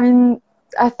very,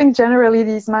 I think generally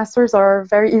these masters are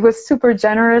he was super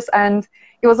generous, and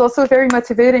he was also very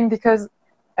motivating, because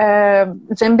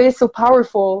djembe is so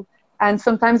powerful. And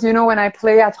sometimes, when I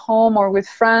play at home or with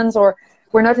friends, or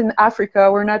we're not in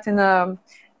Africa, we're not in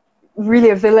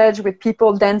really a village with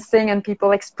people dancing and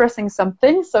people expressing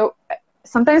something. So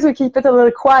sometimes we keep it a little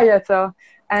quieter.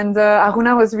 And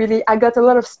Aruna was really, I got a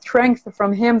lot of strength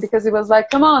from him, because he was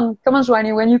like, come on,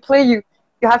 Joannie, when you play, you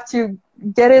have to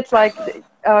get it, like,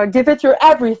 give it your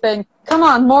everything. Come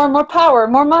on, more power,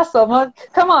 more muscle,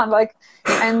 come on, like,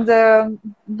 and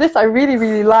this I really,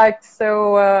 really liked.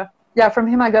 So yeah, from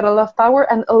him I got a lot of power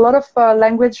and a lot of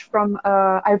language from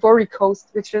Ivory Coast,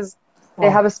 which is, they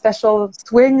have a special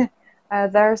swing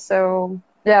there. So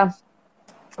yeah.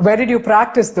 Where did you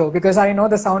practice though? Because I know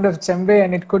the sound of djembe,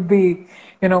 and it could be,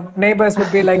 neighbors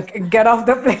would be like, get off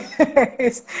the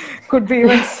place. Could be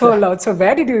even so loud. So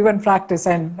where did you even practice?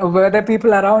 And were there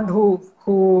people around who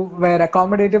were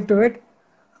accommodative to it?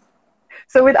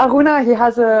 So with Aruna,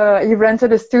 he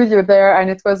rented a studio there, and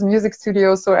it was music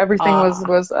studio, so everything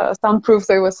was soundproof,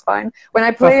 so it was fine. When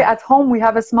I play at home, we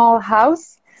have a small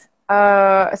house,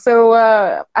 so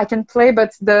I can play,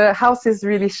 but the house is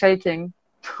really shaking.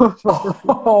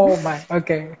 Oh my,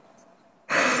 okay.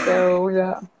 So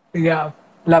yeah. Yeah,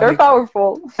 lovely. They're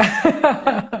powerful.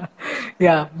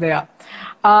 Yeah.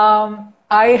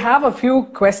 I have a few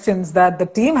questions that the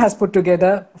team has put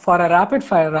together for a rapid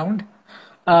fire round.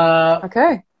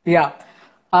 Okay. Yeah.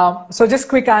 So just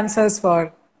quick answers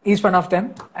for each one of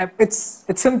them. It's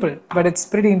simple, but it's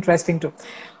pretty interesting too.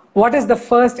 What is the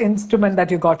first instrument that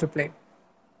you got to play?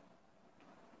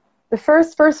 The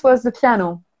first was the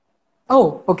piano.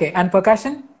 Oh, okay. And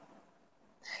percussion?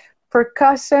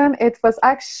 Percussion, it was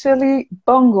actually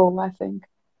bongo, I think.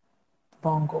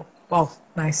 Bongo. Wow,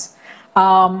 nice.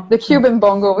 The Cuban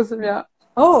bongos, yeah.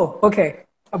 Oh, okay.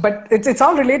 But it's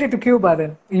all related to Cuba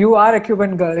then. You are a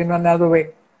Cuban girl in another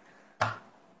way.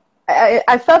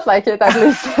 I felt like it, at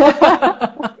least.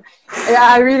 Yeah,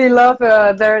 I really love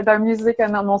their music,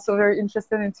 and I'm also very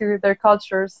interested into their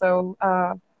culture. So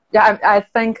yeah, I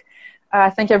think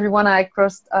everyone I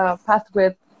crossed path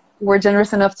with were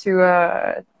generous enough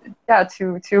to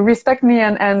respect me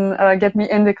and get me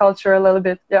in the culture a little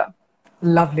bit. Yeah.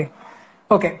 Lovely.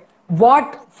 Okay.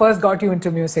 What first got you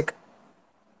into music?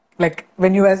 Like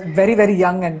when you were very, very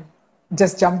young and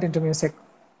just jumped into music?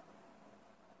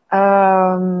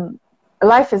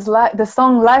 Life is life. The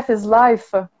song "Life is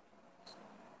Life."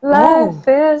 Life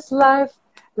is life.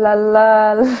 La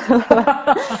la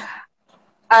la.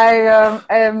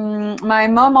 My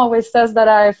mom always says that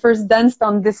I first danced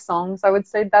on this song, so I would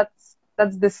say that's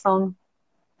this song.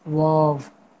 Wow,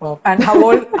 wow! And how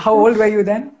old were you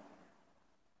then?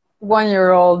 1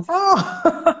 year old.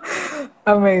 Oh,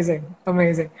 amazing,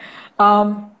 amazing.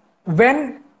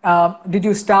 When did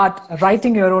you start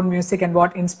writing your own music, and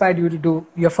what inspired you to do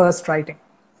your first writing?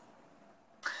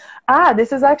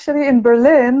 This is actually in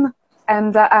Berlin,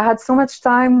 and I had so much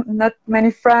time, not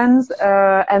many friends,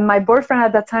 and my boyfriend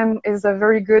at that time is a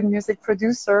very good music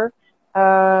producer.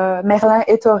 Merlin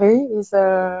Ettore is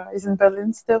in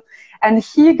Berlin still, and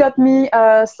he got me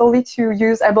slowly to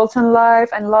use Ableton Live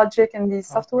and Logic and these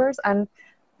softwares, and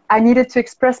I needed to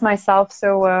express myself.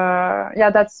 So yeah,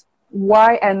 that's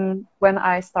why and when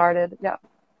I started. Yeah.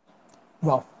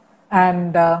 Wow.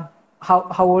 And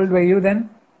how old were you then?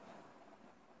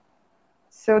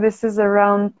 So this is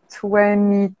around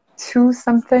 22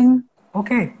 something.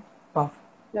 Okay. Wow.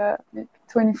 Yeah,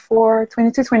 22,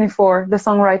 24, the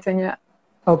songwriting, yeah.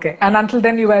 Okay. And until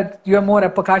then you were more a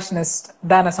percussionist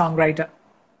than a songwriter?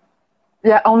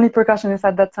 Yeah, only percussionist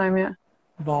at that time, yeah.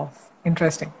 Wow.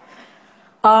 Interesting.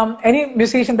 Any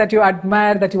musician that you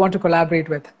admire that you want to collaborate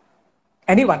with?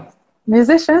 Anyone?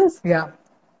 Musicians? Yeah.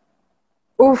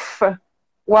 Oof.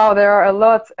 Wow, there are a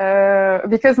lot.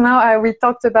 Because now we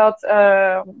talked about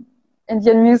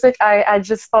Indian music. I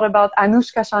just thought about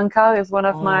Anushka Shankar is one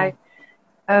of my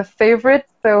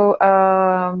favorites. So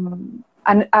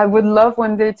and I would love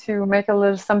one day to make a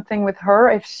little something with her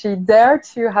if she dared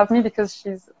to have me, because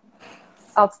she's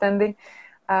outstanding.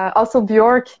 Also,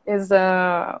 Björk is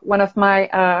one of my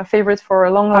favorites for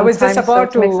a long time. I was just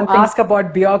about to ask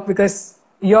about Björk, because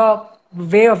your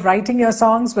way of writing your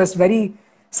songs was very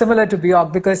similar to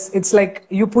Björk, because it's like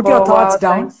you put your thoughts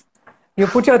down. Thanks. You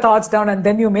put your thoughts down and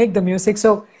then you make the music.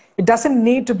 So it doesn't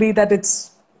need to be that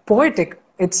it's poetic.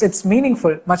 It's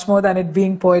meaningful, much more than it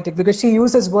being poetic, because she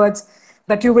uses words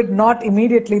that you would not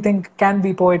immediately think can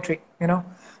be poetry, you know.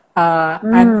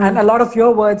 And a lot of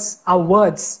your words are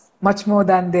words, much more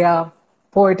than they are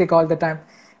poetic all the time.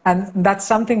 And that's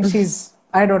something she's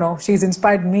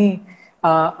inspired me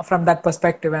from that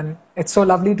perspective. And it's so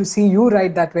lovely to see you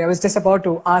write that way. I was just about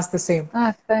to ask the same.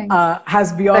 Thanks.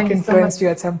 Has Björk influenced you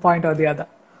at some point or the other?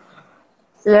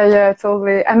 Yeah,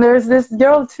 totally. And there's this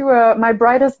girl too, My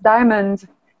Brightest Diamond.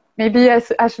 Maybe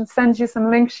I should send you some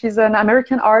links. She's an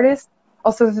American artist,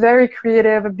 also very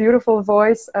creative, a beautiful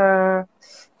voice. Yeah,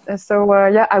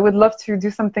 I would love to do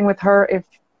something with her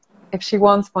if she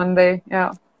wants one day.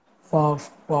 Yeah. Wow,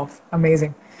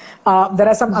 amazing. There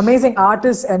are some amazing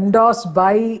artists endorsed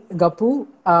by Gappu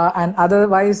and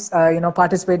otherwise,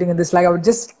 participating in this. Like, I would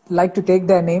just like to take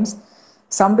their names.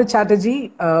 Sambit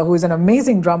Chatterjee, who is an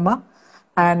amazing drummer,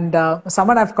 and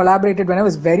someone I've collaborated when I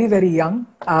was very, very young,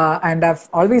 and I've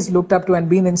always looked up to and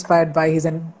been inspired by. He's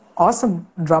an awesome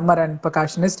drummer and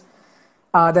percussionist.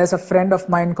 There's a friend of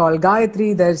mine called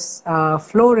Gayatri. There's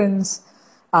Florence,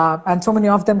 and so many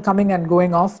of them coming and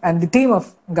going off. And the team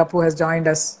of Gappu has joined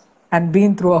us and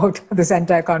been throughout this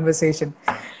entire conversation.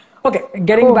 Okay,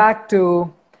 getting back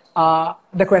to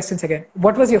the questions again.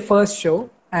 What was your first show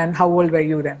and how old were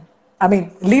you then? I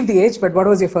mean, leave the age, but what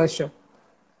was your first show?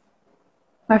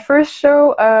 My first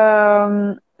show,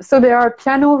 so there are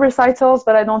piano recitals,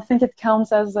 but I don't think it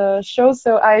counts as a show.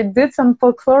 So I did some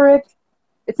folkloric.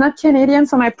 It's not Canadian,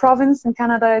 so my province in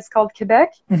Canada is called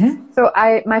Quebec. So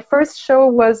my first show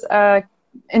was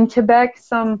in Quebec,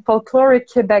 some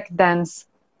folkloric Quebec dance,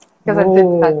 because I did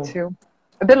that too.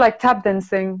 A bit like tap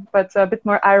dancing, but a bit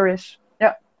more Irish.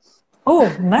 Yeah.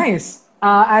 Oh, nice.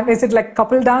 And is it like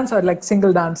couple dance or like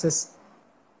single dances?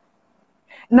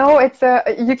 No, it's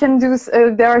you can do.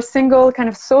 There are single kind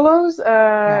of solos.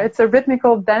 It's a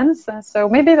rhythmical dance. So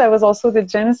maybe that was also the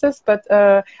genesis, but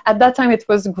at that time it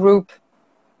was group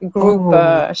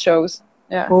shows.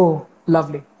 Yeah. Oh,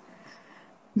 lovely.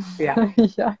 Yeah.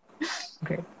 Yeah.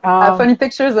 Okay. I have funny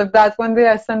pictures of that. One day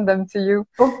I send them to you.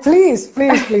 Oh, please.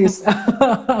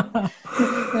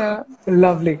 Yeah.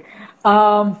 Lovely.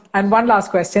 And one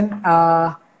last question.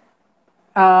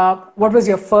 What was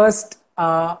your first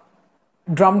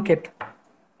drum kit?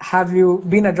 Have you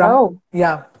been a drum? Oh.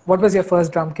 Yeah. What was your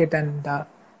first drum kit, and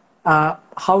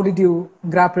how did you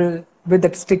grapple with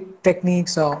the stick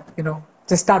techniques, or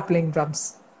just start playing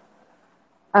drums?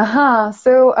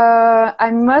 So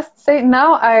I must say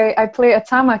now I play a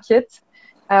Tama kit,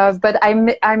 but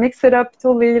I mix it up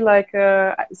totally. Like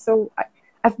so,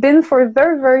 I've been for a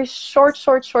very, very short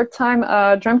time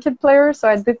a drum kit player. So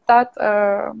I did that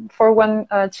for one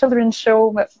children's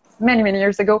show many, many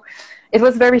years ago. It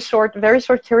was very short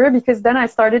career, because then I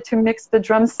started to mix the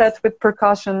drum set with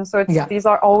percussion. So these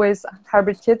are always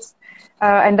hybrid kits.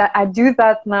 And I do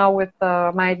that now with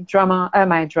my Tama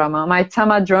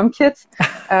drum kit.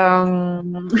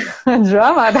 Drama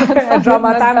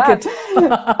tam kit.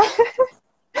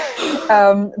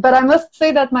 But I must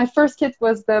say that my first kit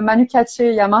was the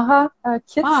Manukache Yamaha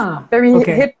kit, very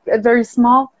hip, very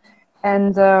small.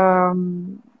 And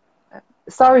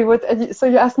sorry, what? So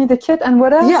you asked me the kit and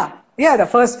what else? Yeah, the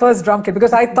first drum kit,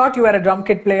 because I thought you were a drum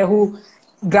kit player who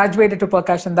graduated to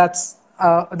percussion. That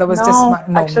was no,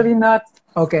 actually not.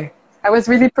 Okay. I was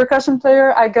really percussion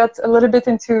player. I got a little bit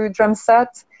into drum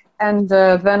set, and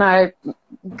then I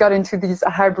got into these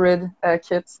hybrid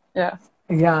kits.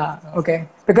 Yeah, okay.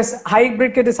 Because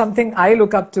hybrid kit is something I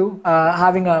look up to,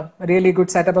 having a really good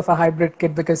setup of a hybrid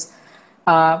kit, because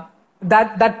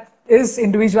that is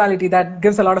individuality, that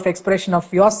gives a lot of expression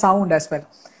of your sound as well.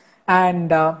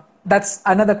 And that's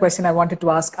another question I wanted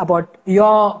to ask about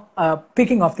your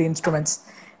picking of the instruments,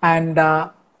 and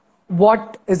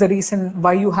what is the reason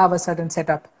why you have a certain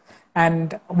setup,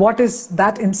 and what is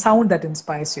that in sound that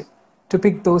inspires you to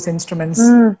pick those instruments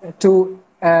to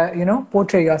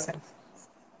portray yourself.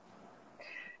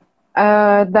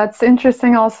 That's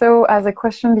interesting also as a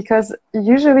question, because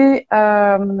usually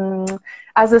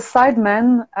as a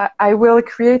sideman, I will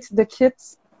create the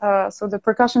kits, so the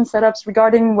percussion setups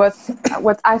regarding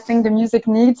what I think the music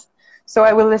needs. So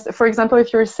I will list, for example,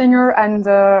 if you're a singer and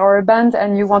or a band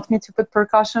and you want me to put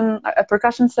a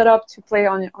percussion setup to play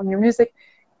on your music,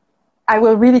 I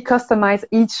will really customize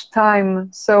each time.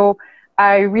 So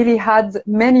I really had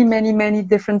many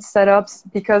different setups,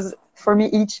 because for me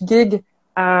each gig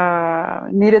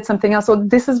needed something else. So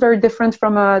this is very different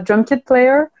from a drum kit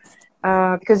player,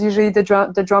 because usually the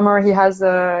drummer, he has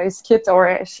his kit,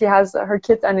 or she has her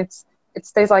kit, and it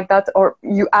stays like that, or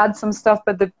you add some stuff,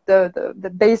 but the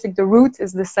basic, the root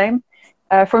is the same.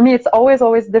 For me, it's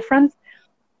always different.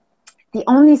 The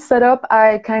only setup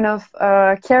I kind of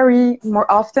carry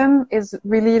more often is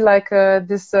really like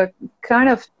this kind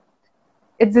of,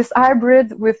 it's this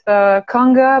hybrid with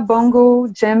conga, bongo,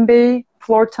 djembe,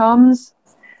 floor toms,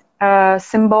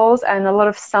 cymbals, and a lot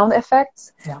of sound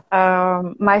effects.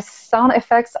 My sound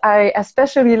effects, I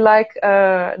especially like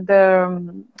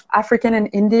the African and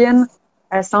Indian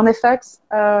sound effects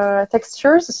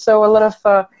textures. So a lot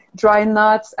of dry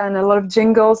nuts and a lot of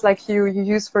jingles, like you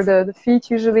use for the feet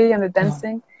usually, and the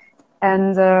dancing.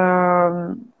 And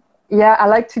I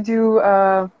like to do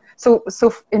so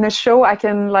in a show I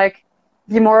can like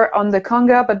be more on the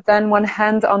conga, but then one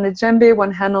hand on the djembe,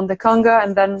 one hand on the conga,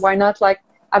 and then why not like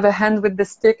have a hand with the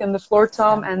stick and the floor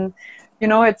tom, and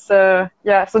it's so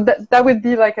that would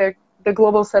be like the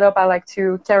global setup I like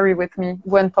to carry with me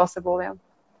when possible.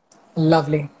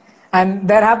 Lovely. And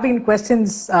there have been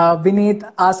questions beneath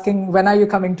asking, when are you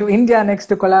coming to India next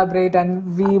to collaborate,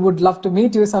 and we would love to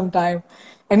meet you sometime.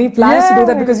 Any plans to do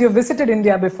that, because you visited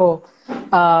India before?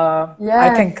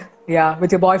 I think,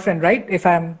 with your boyfriend, right? If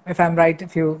I'm right,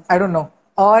 I don't know,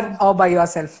 or by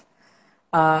yourself.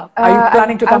 Are you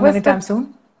planning to come anytime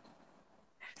soon?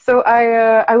 So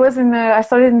I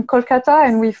started in Kolkata,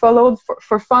 and we followed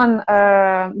for fun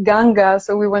Ganga.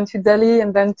 So we went to Delhi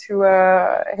and then to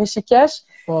Rishikesh.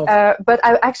 Wow. But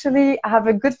I actually have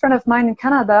a good friend of mine in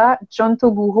Canada, John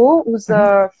Toguho, who's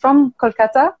from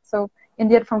Kolkata. So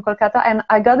Indian from Kolkata, and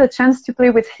I got a chance to play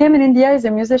with him in India. He's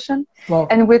a musician. Wow.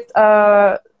 And with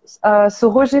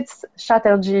Surojit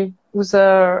Chatterjee, who's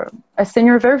a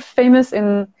singer very famous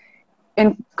in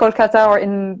Kolkata or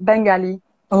in Bengali.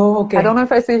 Oh, okay. I don't know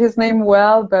if I say his name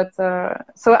well, but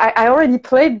so I already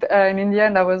played in India,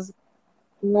 and that was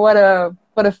what a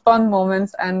fun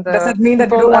moment. And does that mean that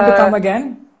you don't want to come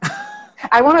again?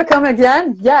 I want to come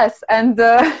again, yes, and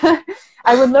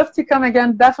I would love to come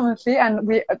again, definitely. And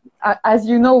we, as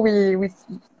you know,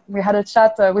 we had a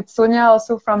chat with Sonia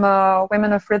also from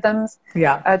Women of Rhythms,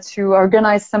 to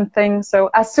organize something. So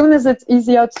as soon as it's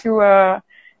easier to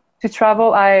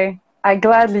travel, I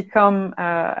gladly come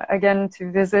again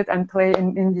to visit and play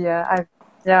in India.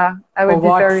 I would be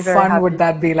very, very happy. What fun would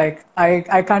that be like?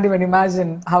 I can't even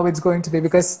imagine how it's going to be,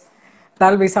 because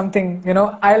that'll be something,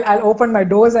 I'll open my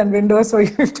doors and windows for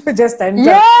you to just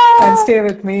enter and stay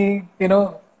with me,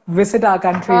 visit our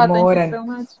country more, and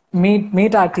so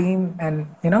meet our team, and,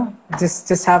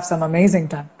 just have some amazing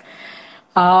time.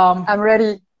 I'm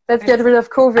ready. Let's get rid of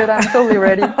COVID. I'm totally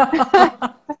ready.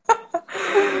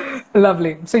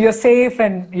 Lovely. So you're safe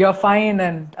and you're fine,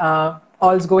 and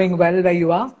all's going well where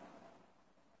you are?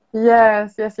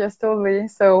 Yes, yes, yes, totally.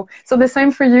 So the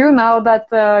same for you now that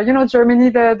you know, Germany,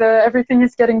 the everything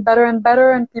is getting better and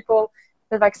better, and people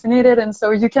are vaccinated, and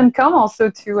so you can come also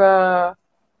to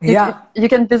Yeah. you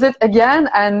can visit again,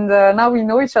 and now we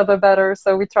know each other better,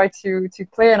 so we try to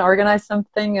play and organize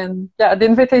something, and yeah, the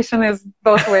invitation is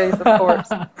both ways, of course.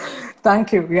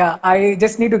 Thank you. Yeah, I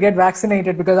just need to get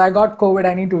vaccinated because I got COVID.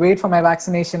 I need to wait for my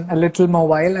vaccination a little more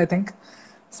while, I think.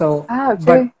 So, Ah,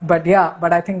 okay. but yeah,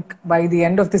 but I think by the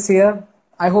end of this year,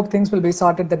 I hope things will be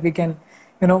sorted that we can,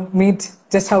 meet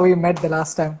just how we met the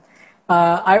last time.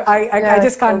 I Yes,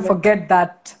 just can't totally. forget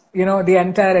that, the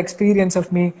entire experience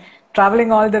of me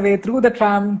traveling all the way through the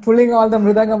tram, pulling all the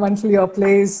mridangam until your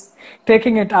place,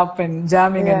 taking it up and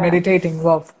jamming and Yeah, meditating.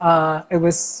 Wow, it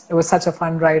was such a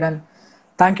fun ride, and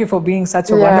thank you for being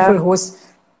such a wonderful yeah, host.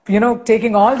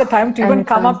 Taking all the time to even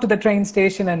come up anytime. to the train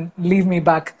station and leave me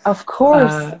back. Of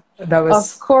course. That Of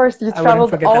was, course, you I wouldn't traveled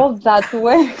forget that. all that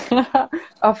way.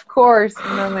 Of course.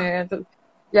 No, no,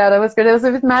 yeah, that was good. It was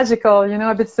a bit magical, you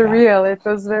know, a bit Yeah, surreal. It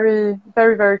was very,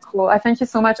 very, very cool. I thank you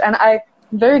so much. And I'm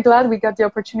very glad we got the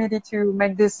opportunity to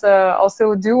make this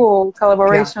also duo yeah,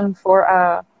 collaboration for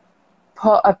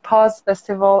a pause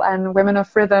festival and Women of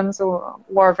Rhythms who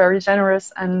are very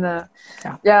generous. And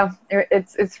yeah. yeah,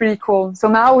 it's really cool. So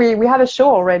now we have a show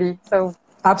already. So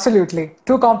Absolutely.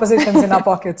 Two compositions in our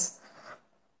pockets.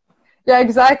 yeah,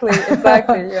 exactly,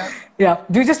 exactly. Yeah. Yeah.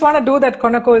 Do you just want to do that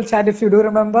Konakol chat if you do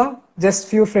remember? Just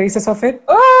few phrases of it?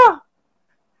 Oh,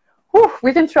 whew,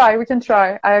 we can try. We can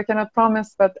try. I cannot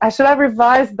promise, but I should have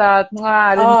revised that.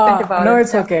 I didn't think about No, it.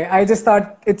 it's Yeah. okay. I just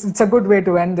thought it's a good way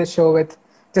to end the show with,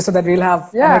 just so that we'll have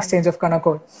an Yeah. exchange of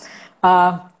Konakol.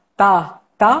 Ta,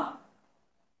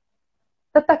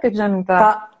 Tatak januta.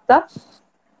 ta, Ta.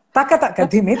 taka,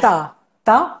 dhimita,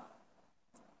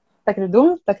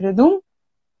 Takredum. Takredum.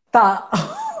 ta.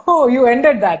 Oh, you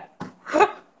ended that.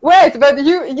 Wait, but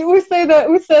you who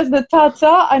says the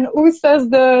tata and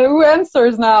who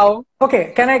answers now?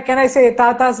 Okay, can I say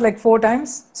tatas like 4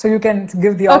 times so you can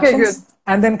give the Okay, good. options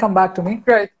and then come back to me?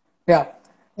 Great. Yeah.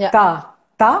 Yeah. Ta,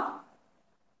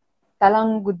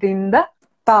 Talangudinda.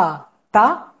 ta,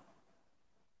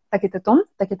 Takitatum.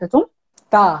 Takitatum.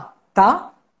 ta,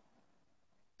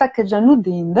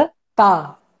 Takjanudinda.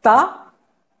 ta,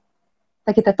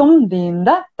 Takitatum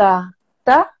dinda. Ta.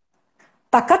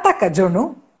 taka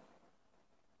jonu,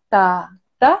 Ta.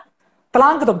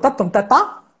 talangatum tatum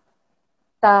tata,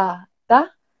 Ta.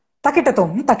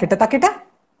 takitatum takita,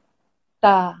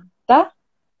 Ta.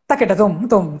 takitatum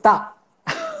tum ta,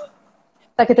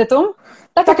 Takitatum.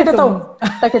 takitatum,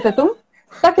 Takitatum. Takitatum.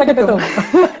 Takitatum. takitatum.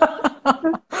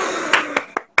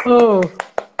 Oh,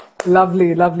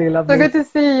 lovely, lovely, So lovely. good to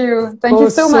see you. Thank you Oh,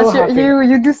 so so much. happy.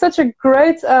 You do such a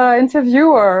great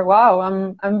interviewer. Wow,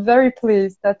 I'm very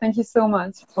pleased. Thank you so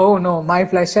much. Oh no, my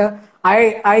pleasure.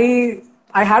 I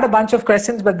had a bunch of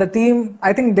questions, but the team,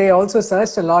 I think they also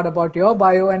searched a lot about your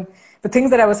bio and the things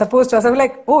that I was supposed to ask. I was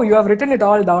like, oh, you have written it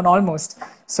all down almost.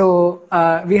 So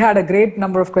we had a great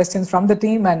number of questions from the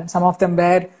team, and some of them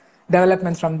were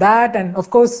developments from that. And of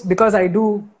course, because I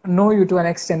do know you to an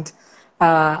extent,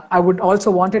 I would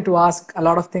also wanted to ask a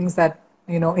lot of things that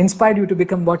inspired you to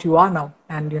become what you are now,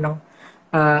 and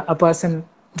a person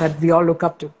that we all look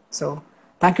up to. So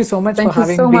thank you so much for Thank you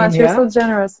having so been much. You're here. so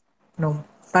generous. No,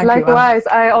 thank you. Likewise,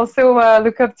 I also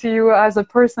look up to you as a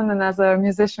person and as a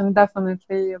musician,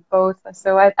 definitely both.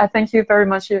 So I thank you very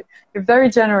much. You're very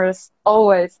generous,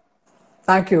 always.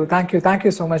 Thank you, thank you, thank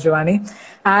you so much, Joannie.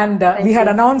 And we Thank had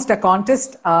you. announced a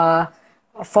contest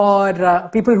for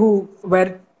people who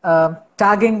were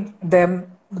tagging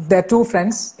their two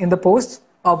friends in the post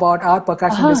about our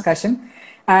percussion discussion,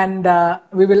 and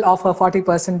we will offer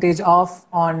 40% off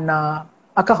on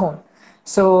a cajon.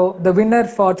 So the winner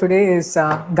for today is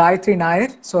Gayatri Nair.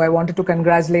 So I wanted to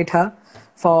congratulate her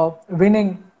for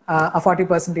winning a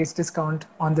 40% discount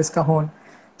on this cajon.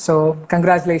 So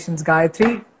congratulations,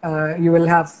 Gayatri. You will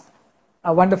have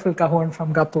a wonderful cajon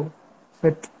from Gappu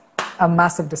with a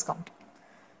massive discount.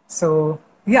 So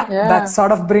yeah, that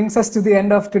sort of brings us to the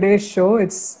end of today's show.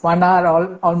 It's 1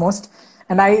 hour almost.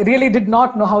 And I really did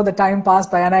not know how the time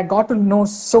passed by. And I got to know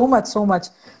so much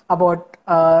about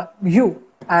you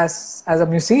as a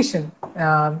musician,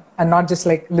 and not just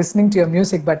like listening to your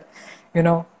music, but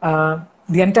the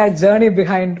entire journey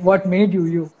behind what made you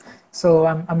you. So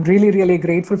I'm really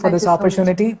grateful for this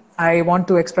opportunity. I want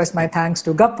to express my thanks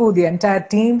to Gappu, the entire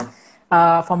team,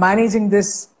 for managing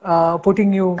this,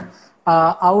 putting you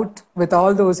out with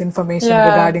all those information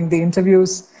regarding the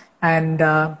interviews. And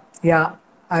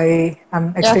I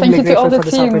am extremely Thank you to all grateful the for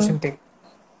this team. opportunity.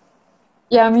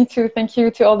 Yeah, me too. Thank you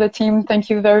to all the team. Thank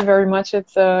you very, very much.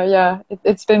 It's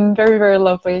it's been very, very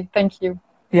lovely. Thank you.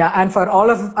 Yeah, and for all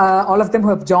of them who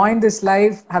have joined this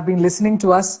live, have been listening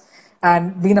to us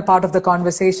and been a part of the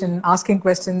conversation, asking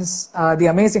questions, the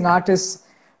amazing artists,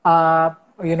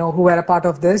 who were a part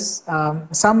of this.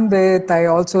 Sambit, I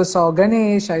also saw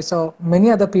Ganesh, I saw many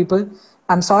other people.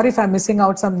 I'm sorry if I'm missing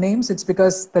out some names. It's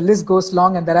because the list goes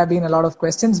long and there have been a lot of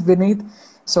questions beneath.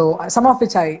 So some of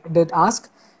which I did ask.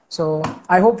 So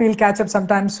I hope we'll catch up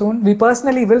sometime soon. We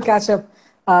personally will catch up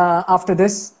after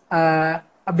this.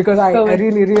 Because I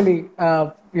really,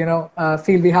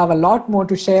 feel we have a lot more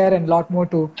to share and a lot more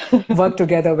to work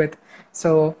together with.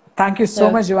 So thank you so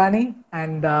much, Joannie.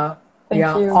 And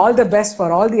all the best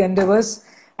for all the endeavors.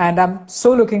 And I'm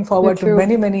so looking forward to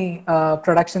many, many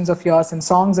productions of yours and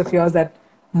songs of yours that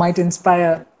might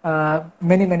inspire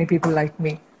many, many people like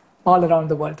me all around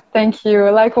the world. Thank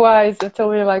you. Likewise.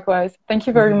 Totally likewise. Thank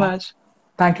you very much.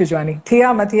 Thank you, Joannie.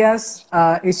 Thea Matthias,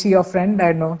 is she your friend?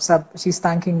 I don't know. She's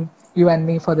thanking you and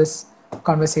me for this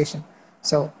conversation.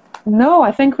 So no,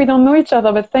 I think we don't know each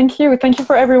other, but thank you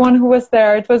for everyone who was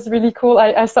there. It was really cool.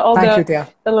 I saw all the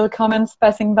little comments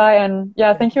passing by, and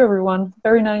yeah, thank you everyone.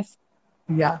 Very nice.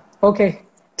 Yeah, okay,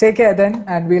 take care then,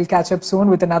 and we'll catch up soon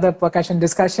with another percussion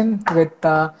discussion with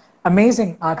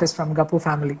amazing artists from Gappu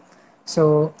family.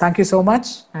 So thank you so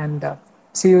much, and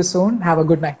see you soon. Have a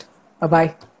good night. Bye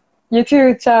bye. You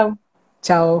too. Ciao.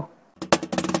 Ciao.